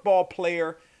a football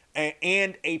player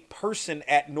and a person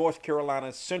at North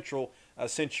Carolina Central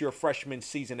since your freshman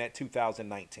season at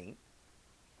 2019.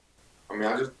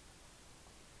 I just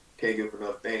can't give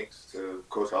enough thanks to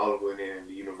Coach Oliver and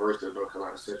the University of North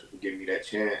Carolina Central for giving me that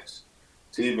chance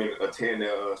to even attend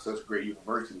such a great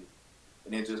university.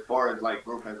 And then just as far as like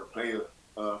growth as a player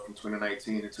from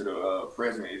 2019 into the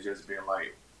present, it's just been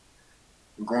like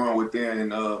growing within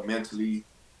mentally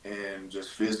and just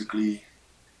physically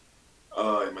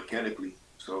and mechanically.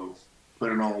 So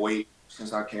putting on weight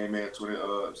since I came in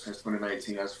since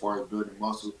 2019 as far as building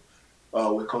muscle.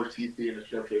 With Coach TC and the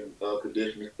strength and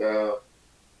conditioning staff,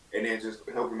 and then just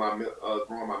helping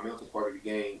growing my mental part of the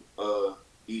game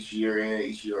each year in,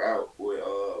 each year out. With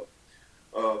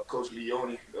Coach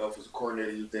Leone, as a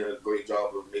coordinator, he's done a great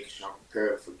job of making sure I'm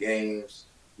prepared for games,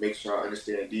 making sure I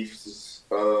understand defenses,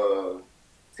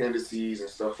 tendencies, and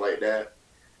stuff like that.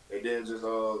 And then just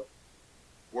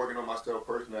working on myself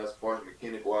personally as far as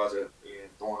mechanic-wise and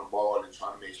throwing the ball and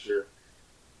trying to make sure,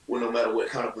 well, no matter what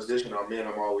kind of position I'm in,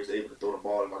 I'm always able to throw the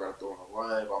ball. If I got to throw on a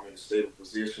run, if I'm in a stable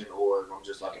position, or if I'm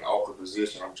just like in an awkward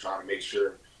position, I'm trying to make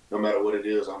sure, no matter what it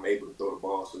is, I'm able to throw the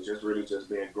ball. So just really just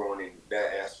being growing in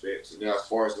that aspect. And then as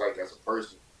far as like as a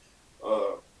person,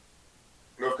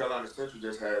 North Carolina Central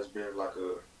just has been like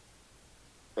a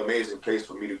amazing place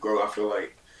for me to grow. I feel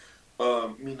like,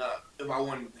 if I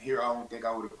wasn't here, I don't think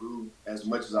I would have grew as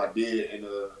much as I did,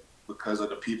 because of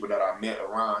the people that I met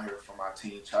around here, from my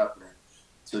team chaplain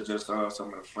to just some of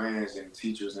the friends and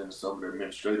teachers and some of the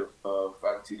administrative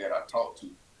faculty that I talked to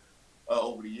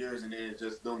over the years, and then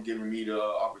just them giving me the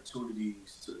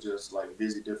opportunities to just like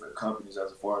visit different companies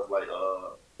as far as like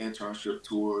internship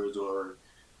tours or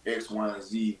X, Y, and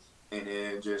Z, and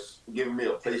then just giving me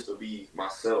a place to be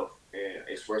myself and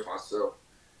express myself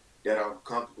that I'm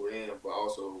comfortable in, but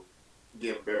also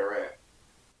getting better at.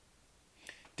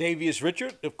 Davius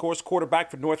Richard, of course,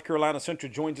 quarterback for North Carolina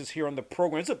Central, joins us here on the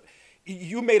program.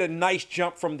 You made a nice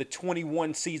jump from the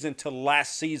 21 season to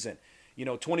last season.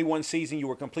 21 season, you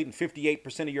were completing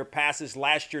 58% of your passes.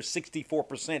 Last year,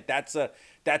 64%.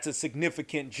 That's a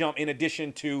significant jump. In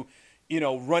addition to,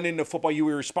 running the football, you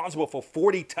were responsible for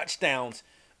 40 touchdowns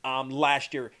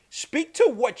last year. Speak to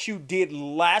what you did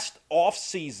last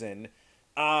offseason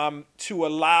to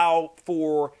allow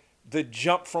for the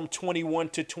jump from 21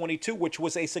 to 22, which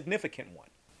was a significant one.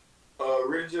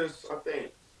 Really just, I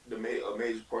think a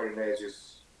major part of that is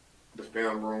just the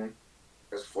film room,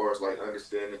 as far as like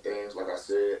understanding things, like I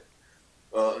said,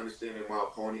 understanding my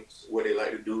opponents, what they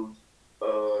like to do,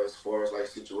 as far as like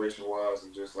situation wise,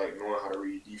 and just like knowing how to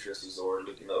read defenses or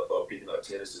picking up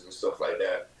tendencies and stuff like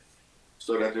that.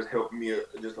 So that just helped me,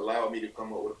 just allowed me to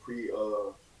come up with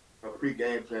a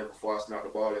pre-game plan before I snap the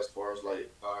ball, as far as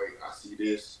like, all right, I see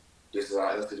this is how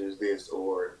I answer this,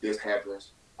 or this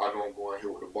happens, I'm going to go in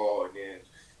here with the ball. And then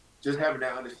just having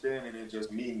that understanding and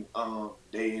just meeting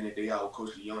day in and day out with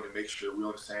Coach Young to make sure we're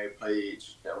on the same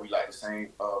page, that we like the same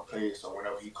plays. So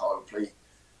whenever he called a play,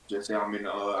 just say I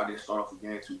didn't start off the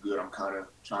game too good, I'm kind of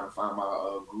trying to find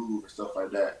my groove and stuff like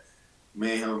that.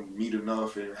 Me and him meet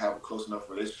enough and have a close enough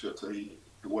relationship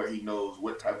to where he knows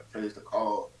what type of plays to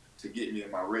call to get me in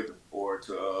my rhythm, or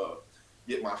to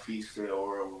get my feet set,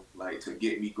 or like to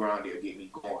get me grounded or get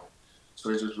me going. So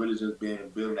it's just really just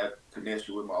building that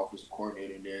connection with my offensive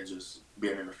coordinator, and then just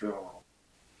being in the film room.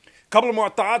 Couple of more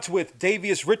thoughts with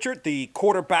Davius Richard, the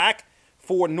quarterback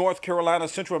for North Carolina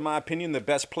Central. In my opinion, the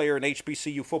best player in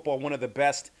HBCU football, one of the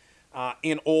best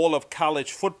in all of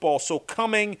college football. So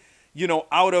coming,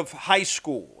 out of high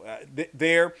school,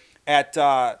 there at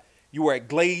you were at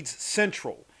Glades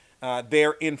Central,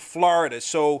 there in Florida.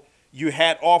 So you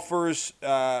had offers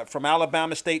from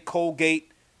Alabama State,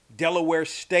 Colgate, Delaware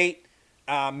State,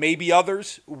 maybe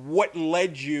others. What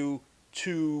led you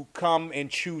to come and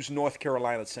choose North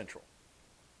Carolina Central?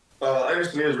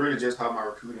 Honestly, it's really just how my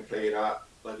recruiting played out.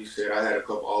 Like you said, I had a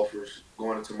couple offers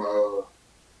going into my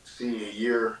senior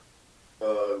year.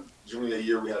 Junior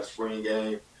year, we had a spring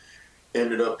game.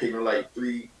 Ended up picking like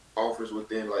 3 offers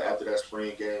within, like after that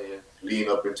spring game, leading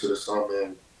up into the summer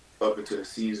and up into the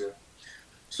season.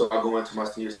 So I go into my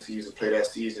senior season, play that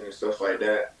season and stuff like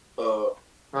that.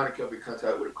 Kind of kept in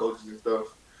contact with the coaches and stuff,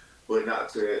 but not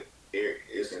to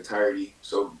its entirety.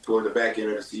 So toward the back end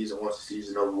of the season, once the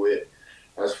season over with,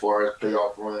 as far as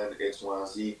playoff run, X, Y, and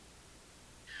Z,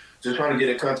 just trying to get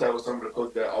in contact with some of the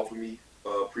coaches that offered me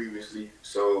previously.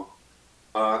 So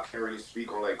I can't really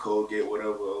speak on like Colgate,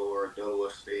 whatever, or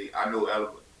Delaware State. I know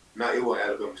it wasn't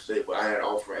Alabama State, but I had an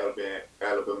offer from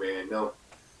Alabama A&M,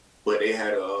 but they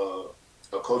had a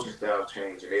coaching style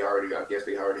change, and I guess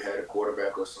they already had a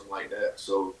quarterback or something like that.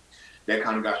 So that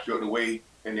kind of got stripped away,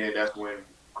 and then that's when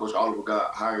Coach Oliver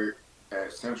got hired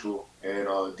at Central in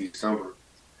December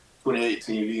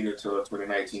 2018, leading into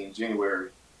 2019 January.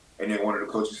 And then one of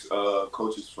the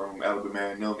coaches from Alabama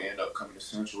A&M ended up coming to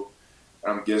Central.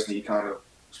 And I'm guessing he kind of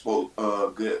spoke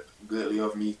goodly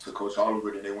of me to Coach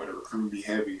Oliver. Then they went to recruit me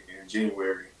heavy in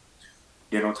January.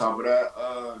 Then on top of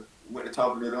that, went to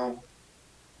talking to them.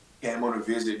 Came on a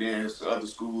visit, then other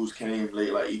schools came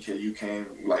late, like EKU came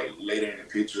like later in the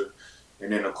picture.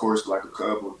 And then, of course, like a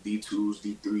couple of D2s,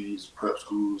 D3s, prep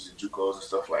schools, and JUCOs and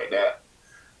stuff like that.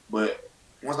 But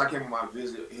once I came on my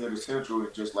visit here to Central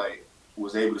and just like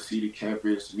was able to see the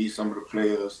campus, meet some of the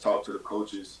players, talk to the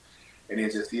coaches, and then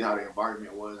just see how the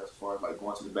environment was as far as like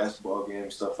going to the basketball game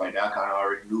and stuff like that, I kind of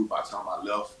already knew by the time I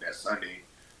left that Sunday.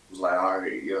 It was like, all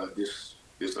right, yeah, this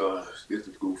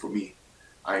is cool for me.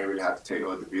 I ain't really have to take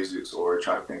other visits or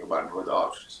try to think about no other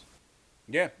options.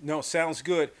 Yeah, no, sounds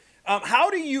good.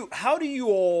 How do you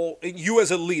all, you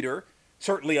as a leader,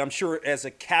 certainly I'm sure as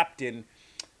a captain,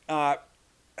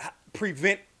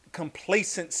 prevent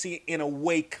complacency in a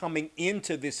way coming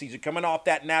into this season, coming off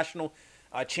that national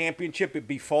championship? It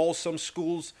befalls some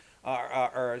schools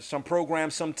or some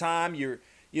programs sometime.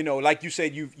 Like you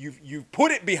said, you've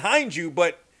put it behind you,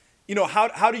 but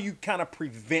how do you kind of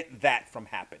prevent that from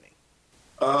happening?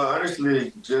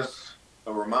 Honestly, just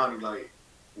a reminder, like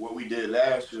what we did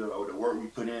last year or the work we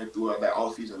put in throughout that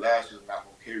off season last year is not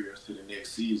going to carry us to the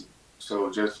next season. So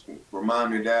just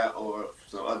reminding that, or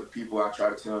some other people, I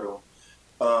try to tell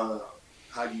them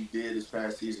how you did this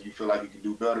past season. You feel like you can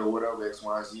do better or whatever, X,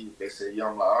 Y, and Z. They say, yeah,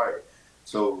 I'm like, all right.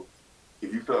 So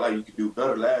if you felt like you could do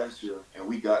better last year and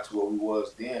we got to where we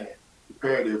was then,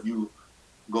 prepared if you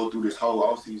go through this whole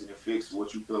off season and fix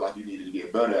what you feel like you needed to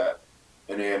get better at.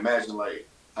 And then imagine like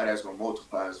how that's gonna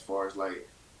multiply as far as like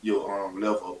your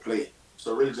level of play.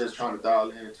 So really just trying to dial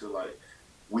into like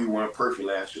we weren't perfect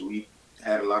last year. We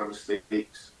had a lot of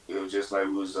mistakes. It was just like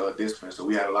we was disciplined. So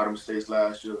we had a lot of mistakes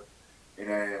last year, and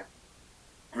then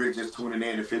really just tuning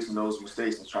in and fixing those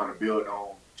mistakes and trying to build on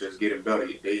just getting better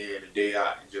day in and day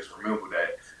out. And just remember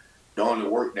that the only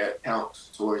work that counts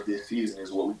towards this season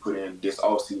is what we put in this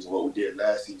off season. What we did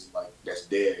last season, like that's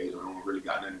dead. It don't really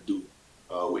got nothing to do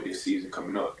with this season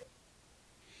coming up.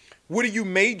 What are you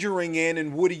majoring in,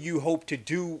 and what do you hope to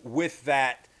do with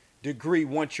that degree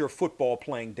once your football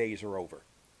playing days are over?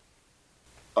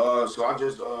 So I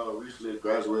just recently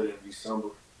graduated in December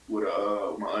with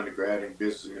my undergrad in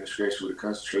business administration with a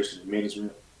concentration in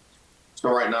management. So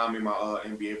right now I'm in my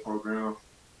MBA program.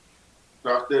 So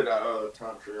I still got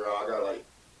time to figure out.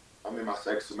 I'm in my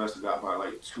second semester, got about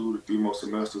like 2 to 3 more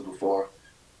semesters before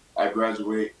I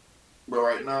graduate. But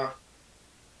right now,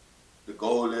 the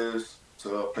goal is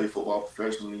to play football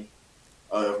professionally.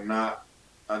 If not,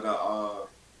 I got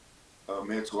a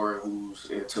mentor who's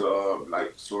into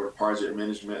like sort of project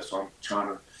management. So I'm trying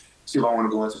to see if I want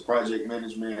to go into project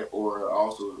management or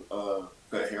also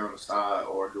cut hair on the side,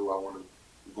 or do I want to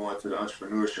go into the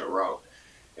entrepreneurship route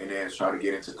and then try to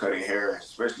get into cutting hair,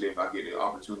 especially if I get the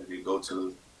opportunity to go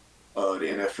to the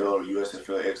NFL,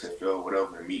 USFL, XFL,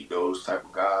 whatever, and meet those type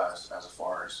of guys as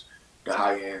far as the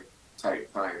high-end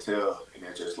type clientele, and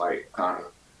then just like kind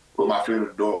of put my foot in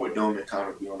the door with them and kind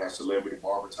of be on that celebrity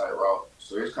barber type route.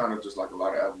 So it's kind of just like a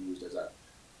lot of avenues that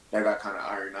got kind of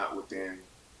ironed out within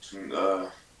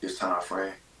this time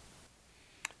frame.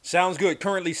 Sounds good.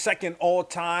 Currently second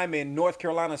all-time in North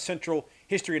Carolina Central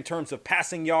history in terms of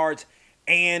passing yards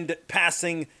and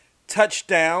passing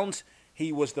touchdowns.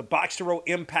 He was the BOXTOROW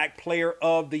Impact Player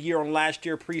of the Year on last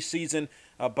year preseason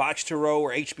BOXTOROW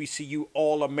or HBCU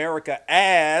All-America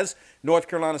as North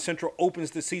Carolina Central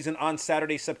opens the season on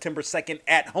Saturday, September 2nd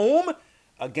at home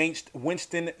against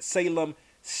Winston-Salem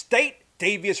State.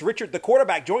 Davius Richard, the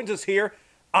quarterback, joins us here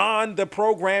on the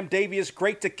program. Davius,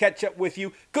 great to catch up with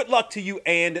you. Good luck to you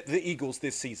and the Eagles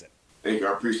this season. Thank you.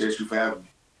 I appreciate you for having me.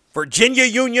 Virginia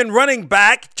Union running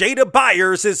back Jada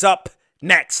Byers is up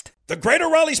next. The Greater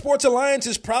Raleigh Sports Alliance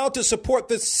is proud to support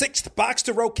the 6th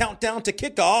BOXTOROW Countdown to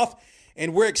Kickoff,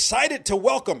 and we're excited to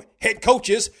welcome head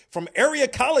coaches from area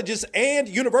colleges and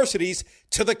universities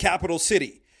to the capital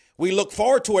city. We look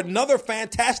forward to another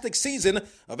fantastic season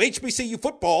of HBCU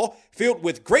football filled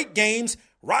with great games,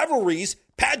 rivalries,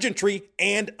 pageantry,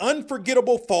 and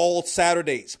unforgettable fall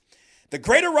Saturdays. The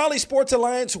Greater Raleigh Sports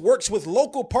Alliance works with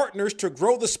local partners to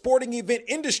grow the sporting event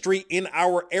industry in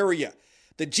our area.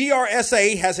 The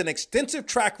GRSA has an extensive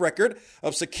track record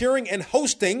of securing and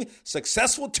hosting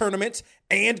successful tournaments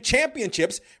and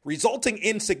championships, resulting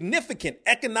in significant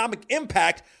economic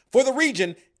impact for the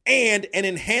region and an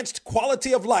enhanced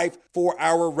quality of life for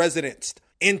our residents.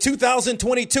 In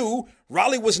 2022,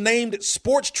 Raleigh was named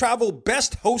Sports Travel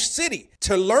Best Host City.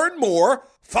 To learn more,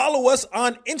 follow us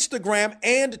on Instagram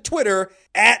and Twitter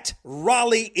at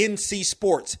Raleigh NC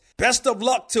Sports. Best of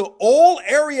luck to all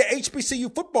area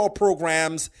HBCU football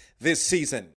programs this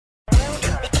season.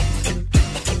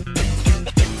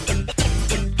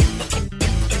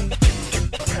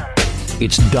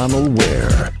 It's Donald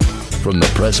Ware from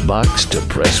the press box to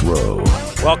press row.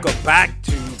 Welcome back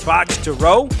to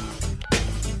BOXTOROW.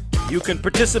 You can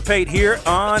participate here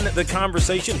on the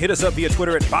conversation. Hit us up via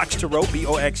Twitter at BOXTOROW,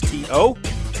 BOXTOROW.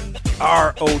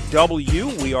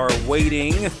 We are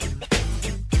awaiting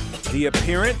the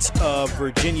appearance of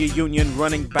Virginia Union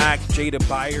running back Jada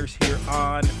Byers here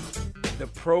on the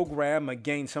program.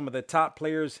 Again, some of the top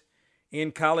players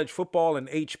in college football and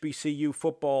HBCU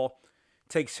football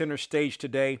take center stage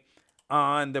today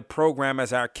on the program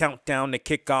as our countdown to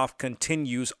kickoff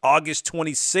continues. August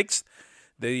 26th,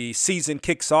 the season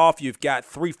kicks off. You've got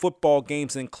 3 football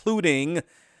games, including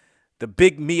the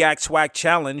big MEAC SWAC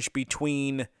Challenge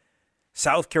between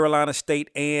South Carolina State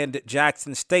and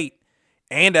Jackson State.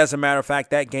 And as a matter of fact,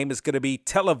 that game is going to be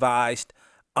televised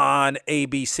on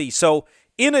ABC. So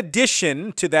in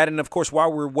addition to that, and of course, while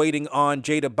we're waiting on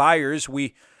Jada Byers,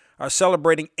 we are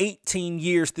celebrating 18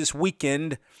 years this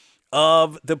weekend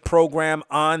of the program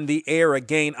on the air.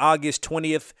 Again, August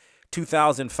 20th,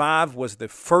 2005 was the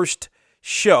first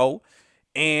show,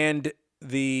 and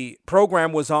the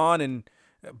program was on in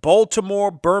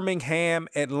Baltimore, Birmingham,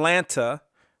 Atlanta,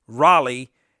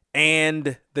 Raleigh,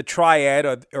 and the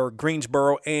Triad, or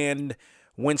Greensboro and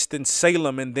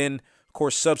Winston-Salem. And then, of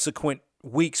course, subsequent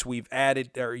weeks we've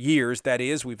added, or years, that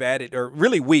is, we've added, or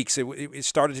really weeks, it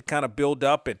started to kind of build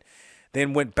up and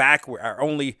then went back. Our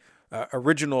only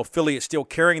original affiliate still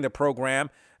carrying the program,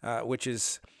 which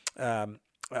is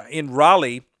in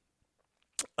Raleigh,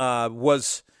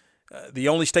 was the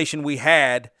only station we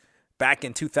had back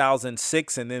in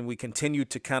 2006, and then we continued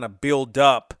to kind of build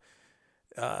up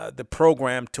the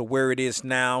program to where it is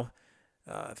now,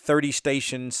 30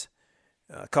 stations,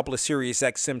 a couple of Sirius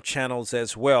XM channels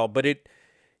as well. But it,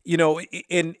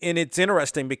 and it's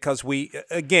interesting because we,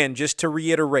 again, just to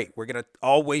reiterate, we're going to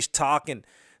always talk, and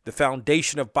the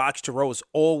foundation of BOXTOROW has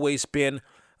always been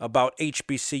about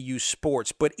HBCU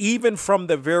sports. But even from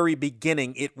the very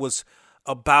beginning, it was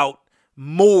about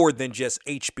more than just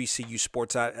HBCU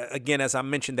sports. Again, as I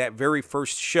mentioned, that very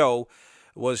first show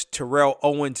was Terrell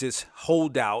Owens'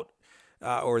 holdout,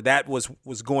 or that was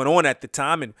going on at the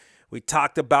time, and we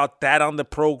talked about that on the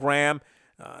program,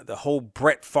 the whole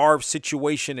Brett Favre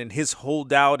situation and his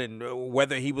holdout, and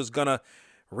whether he was going to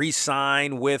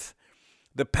re-sign with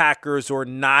the Packers or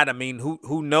not. I mean,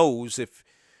 who knows if,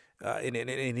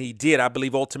 and he did, I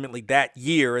believe, ultimately that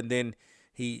year, and then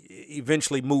he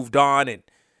eventually moved on, and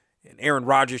Aaron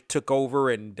Rodgers took over,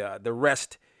 and the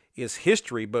rest is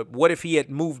history. But what if he had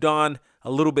moved on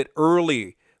a little bit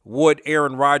early? Would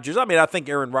Aaron Rodgers, I think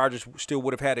Aaron Rodgers still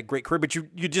would have had a great career, but you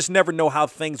just never know how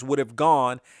things would have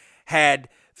gone had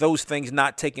those things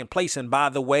not taken place. And by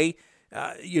the way,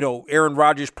 Aaron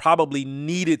Rodgers probably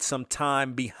needed some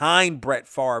time behind Brett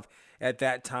Favre at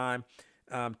that time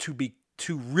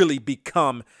to really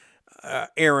become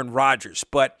Aaron Rodgers.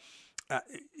 But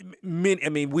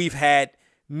we've had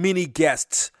many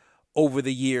guests over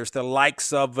the years, the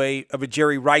likes of a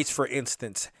Jerry Rice, for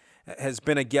instance, has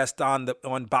been a guest on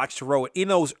Box to Row. In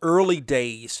those early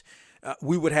days,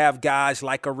 we would have guys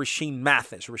like a Rasheem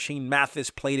Mathis. Rasheem Mathis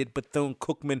played at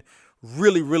Bethune-Cookman,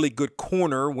 really, really good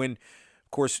corner when,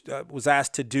 of course, was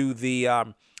asked to do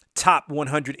the top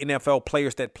 100 NFL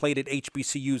players that played at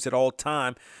HBCUs at all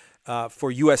time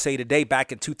for USA Today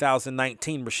back in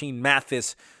 2019. Rasheem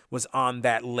Mathis was on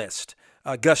that list.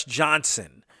 Gus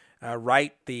Johnson,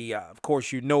 right? Of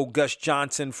course, Gus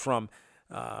Johnson from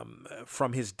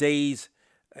his days,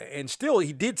 and still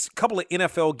he did a couple of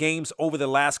NFL games over the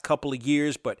last couple of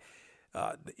years, but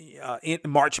in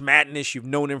March Madness, you've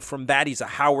known him from that. He's a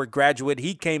Howard graduate.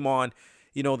 He came on,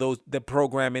 the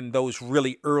program in those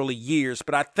really early years.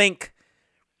 But I think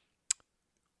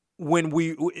when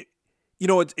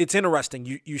it's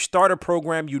interesting. You start a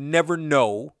program, you never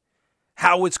know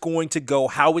how it's going to go,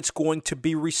 how it's going to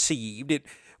be received. It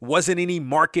wasn't any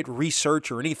market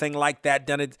research or anything like that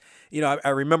done. I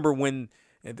remember when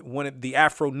one of the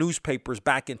Afro newspapers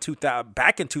back in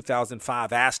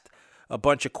 2005 asked a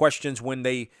bunch of questions when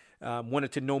they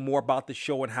wanted to know more about the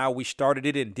show and how we started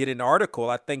it, and did an article.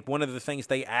 I think one of the things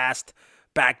they asked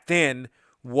back then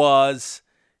was,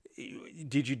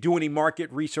 did you do any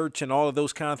market research and all of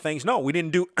those kind of things? No, we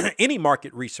didn't do any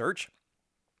market research.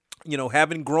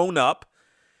 Having grown up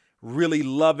really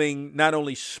loving not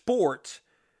only sports,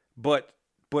 but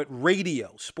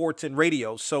radio, sports and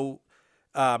radio. So,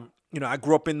 I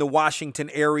grew up in the Washington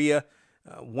area.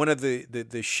 One of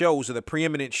the shows, or the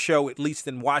preeminent show, at least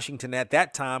in Washington at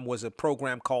that time, was a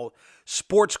program called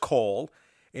Sports Call,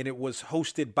 and it was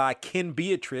hosted by Ken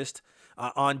Beatrice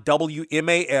on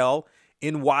WMAL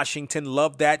in Washington.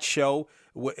 Loved that show.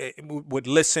 Would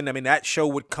listen. That show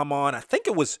would come on. I think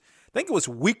it was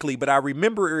weekly, but I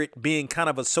remember it being kind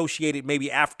of associated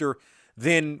maybe after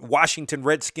then Washington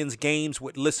Redskins games.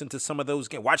 Would listen to some of those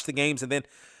games, watch the games, and then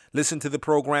listen to the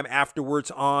program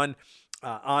afterwards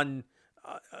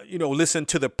listen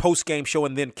to the post-game show,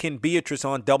 and then Ken Beatrice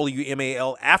on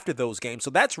WMAL after those games.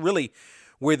 So that's really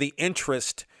where the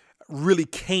interest really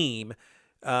came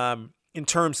in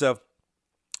terms of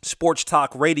sports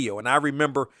talk radio. And I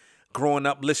remember growing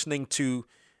up listening to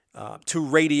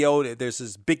radio. There's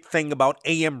this big thing about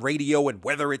AM radio and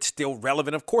whether it's still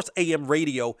relevant. Of course, AM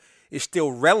radio is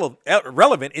still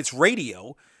relevant. It's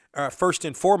radio, first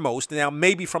and foremost. Now,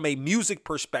 maybe from a music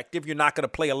perspective, you're not going to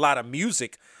play a lot of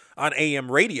music on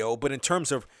AM radio, but in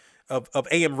terms of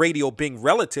AM radio being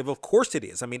relative, of course it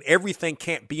is. Everything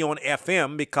can't be on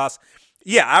FM because,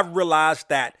 I've realized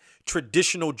that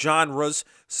traditional genres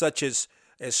such as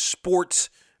sports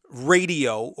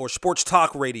radio or sports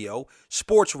talk radio,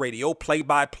 sports radio,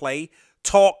 play-by-play,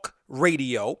 talk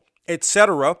radio,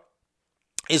 etc.,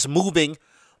 is moving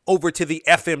over to the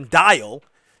FM dial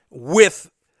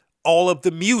with all of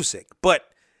the music. But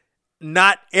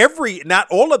not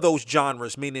all of those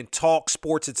genres, meaning talk,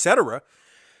 sports, etc.,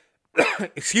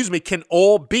 can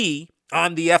all be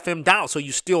on the FM dial. So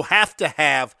you still have to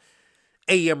have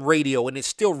AM radio, and it's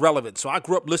still relevant. So I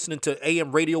grew up listening to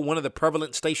AM radio, one of the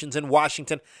prevalent stations in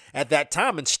Washington at that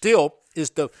time, and still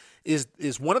is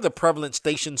one of the prevalent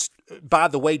stations. By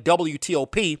the way,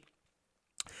 WTOP,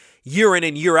 year in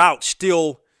and year out,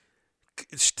 still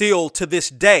to this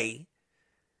day,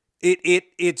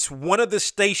 it's one of the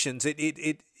stations.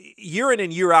 It year in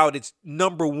and year out, it's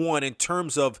number one in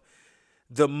terms of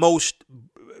the most,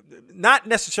 not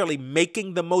necessarily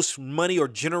making the most money or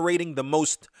generating the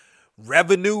most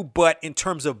revenue, but in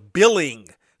terms of billing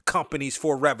companies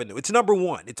for revenue. It's number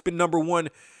one. It's been number one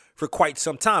for quite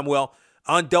some time. Well,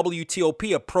 on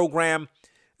WTOP, a program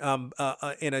and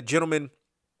a gentleman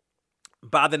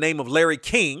by the name of Larry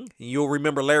King. You'll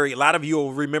remember Larry. A lot of you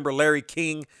will remember Larry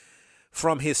King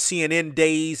from his CNN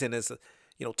days and as a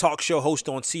talk show host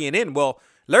on CNN. Well,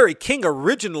 Larry King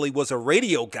originally was a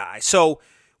radio guy. So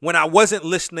when I wasn't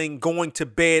going to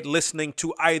bed listening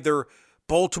to either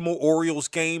Baltimore Orioles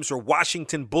games or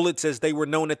Washington Bullets as they were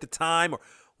known at the time, or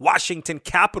Washington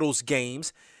Capitals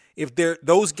games, if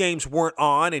those games weren't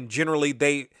on, and generally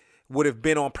they would have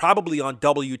been on probably on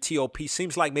WTOP.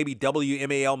 Seems like maybe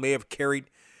WMAL may have carried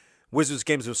Wizards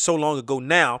games. It was so long ago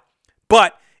now.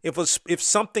 But if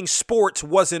something sports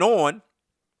wasn't on,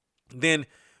 then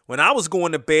when I was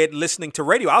going to bed listening to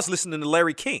radio, I was listening to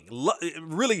Larry King.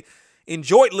 Really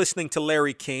enjoyed listening to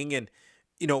Larry King and,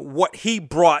 what he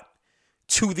brought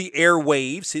to the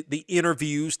airwaves, the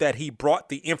interviews that he brought,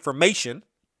 the information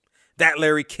that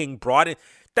Larry King brought. And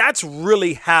that's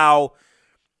really how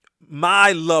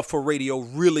my love for radio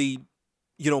really,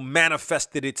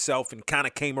 manifested itself and kind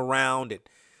of came around and,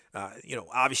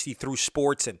 obviously through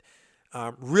sports and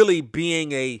really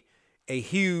being a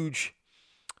huge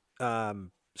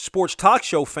sports talk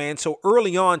show fan. So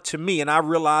early on to me, and I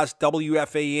realized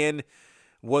WFAN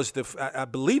was I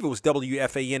believe it was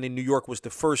WFAN in New York was the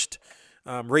first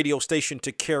radio station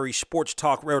to carry sports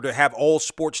talk, or to have all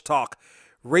sports talk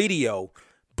radio.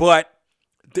 But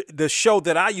the show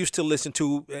that I used to listen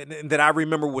to and that I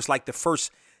remember was like the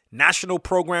first national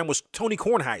program was Tony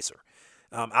Kornheiser,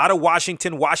 out of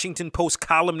Washington Post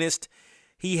columnist.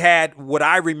 He had what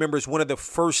I remember is one of the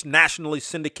first nationally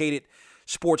syndicated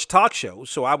sports talk shows.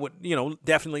 So I would,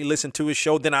 definitely listen to his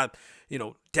show. Then I,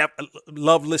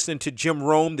 love listening to Jim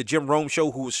Rome, the Jim Rome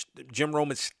show, Jim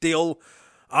Rome is still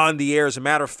on the air. As a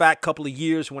matter of fact, a couple of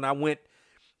years when I went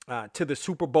to the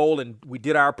Super Bowl and we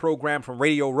did our program from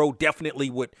Radio Row, definitely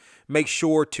would make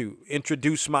sure to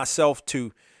introduce myself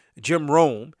to Jim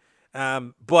Rome.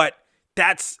 But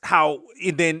that's how,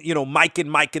 and then, Mike and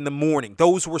Mike in the Morning,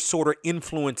 those were sort of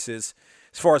influences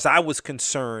as far as I was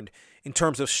concerned in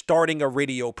terms of starting a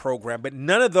radio program. But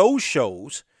none of those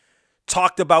shows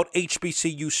talked about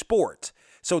HBCU sports.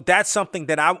 So that's something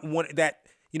that I want, that,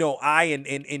 I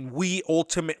and we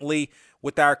ultimately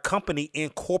with our company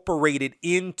incorporated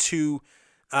into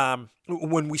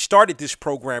when we started this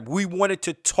program. We wanted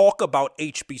to talk about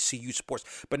HBCU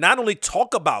sports, but not only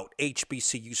talk about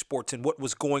HBCU sports and what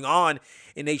was going on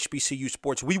in HBCU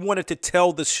sports, we wanted to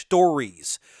tell the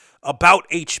stories about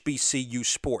HBCU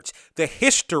sports, the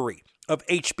history of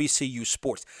HBCU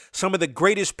sports, some of the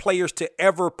greatest players to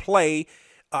ever play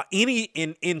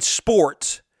in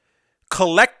sports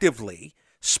collectively,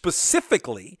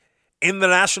 specifically in the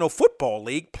National Football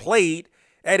League, played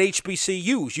at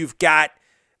HBCUs. You've got,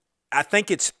 I think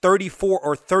it's 34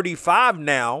 or 35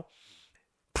 now,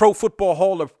 Pro Football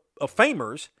Hall of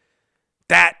Famers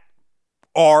that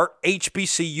are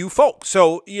HBCU folks.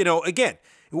 So, again,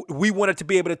 we wanted to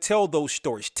be able to tell those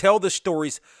stories, tell the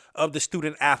stories of the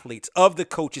student athletes, of the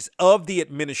coaches, of the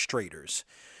administrators.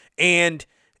 And,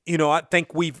 I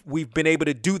think we've been able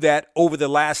to do that over the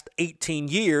last 18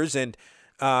 years and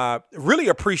really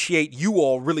appreciate you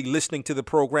all really listening to the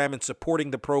program and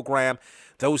supporting the program.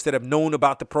 Those that have known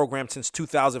about the program since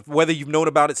 2000, whether you've known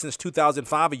about it since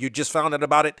 2005 or you just found out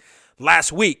about it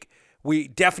last week, we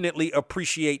definitely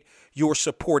appreciate your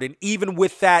support. And even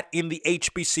with that, in the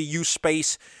HBCU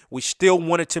space, we still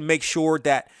wanted to make sure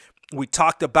that we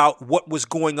talked about what was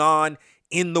going on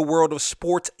in the world of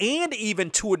sports and even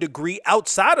to a degree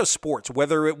outside of sports,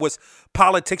 whether it was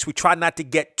politics. We try not to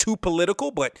get too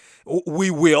political, but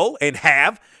we will and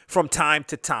have from time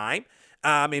to time.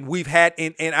 And we've had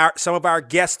some of our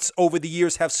guests over the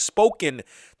years have spoken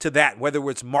to that, whether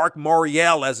it's Mark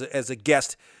Morial as a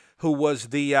guest who was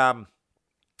the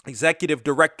executive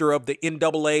director of the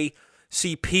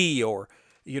NAACP, or,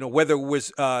 whether it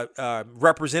was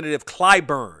Representative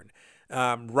Clyburn,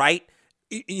 right?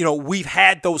 We've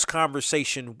had those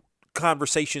conversations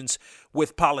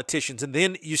with politicians. And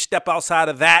then you step outside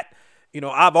of that.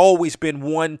 I've always been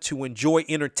one to enjoy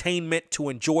entertainment, to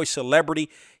enjoy celebrity.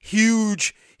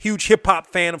 Huge hip hop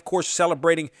fan, of course,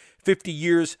 celebrating 50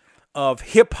 years of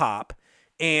hip hop.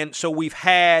 And so we've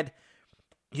had,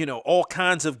 all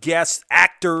kinds of guests,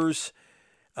 actors,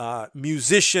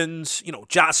 musicians.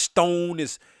 Joss Stone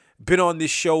has been on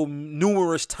this show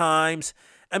numerous times.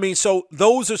 I mean, so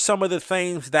those are some of the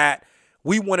things that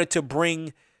we wanted to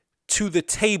bring to the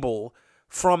table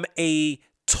from a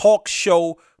talk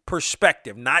show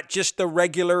perspective, not just the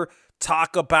regular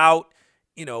talk about,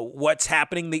 what's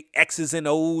happening, the X's and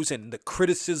O's and the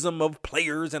criticism of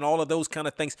players and all of those kind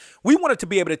of things. We wanted to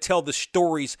be able to tell the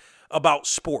stories about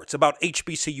sports, about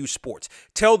HBCU sports,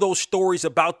 tell those stories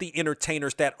about the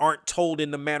entertainers that aren't told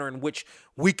in the manner in which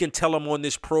we can tell them on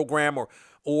this program,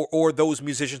 or those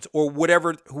musicians, or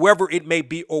whoever it may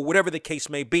be, or whatever the case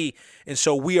may be. And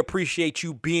so we appreciate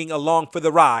you being along for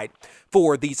the ride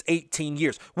for these 18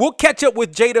 years. We'll catch up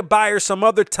with Jada Byer some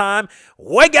other time.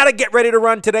 We got to get ready to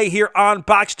run today here on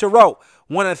Box to Row.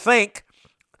 Want to thank,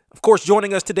 of course,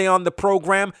 joining us today on the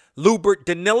program, Lubert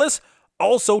Danilis.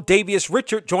 Also, Davius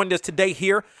Richard joined us today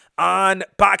here on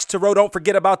Box to Row. Don't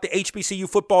forget about the HBCU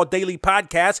Football Daily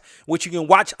Podcast, which you can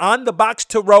watch on the Box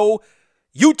to Row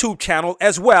YouTube channel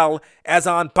as well as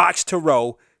on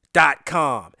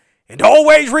BOXTOROW.com. And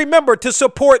always remember to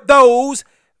support those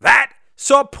that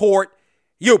support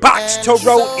you. Box to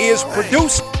Row is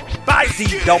produced by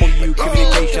DW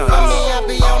Communications.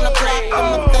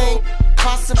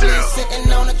 Possibly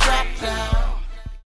sitting on a trap now.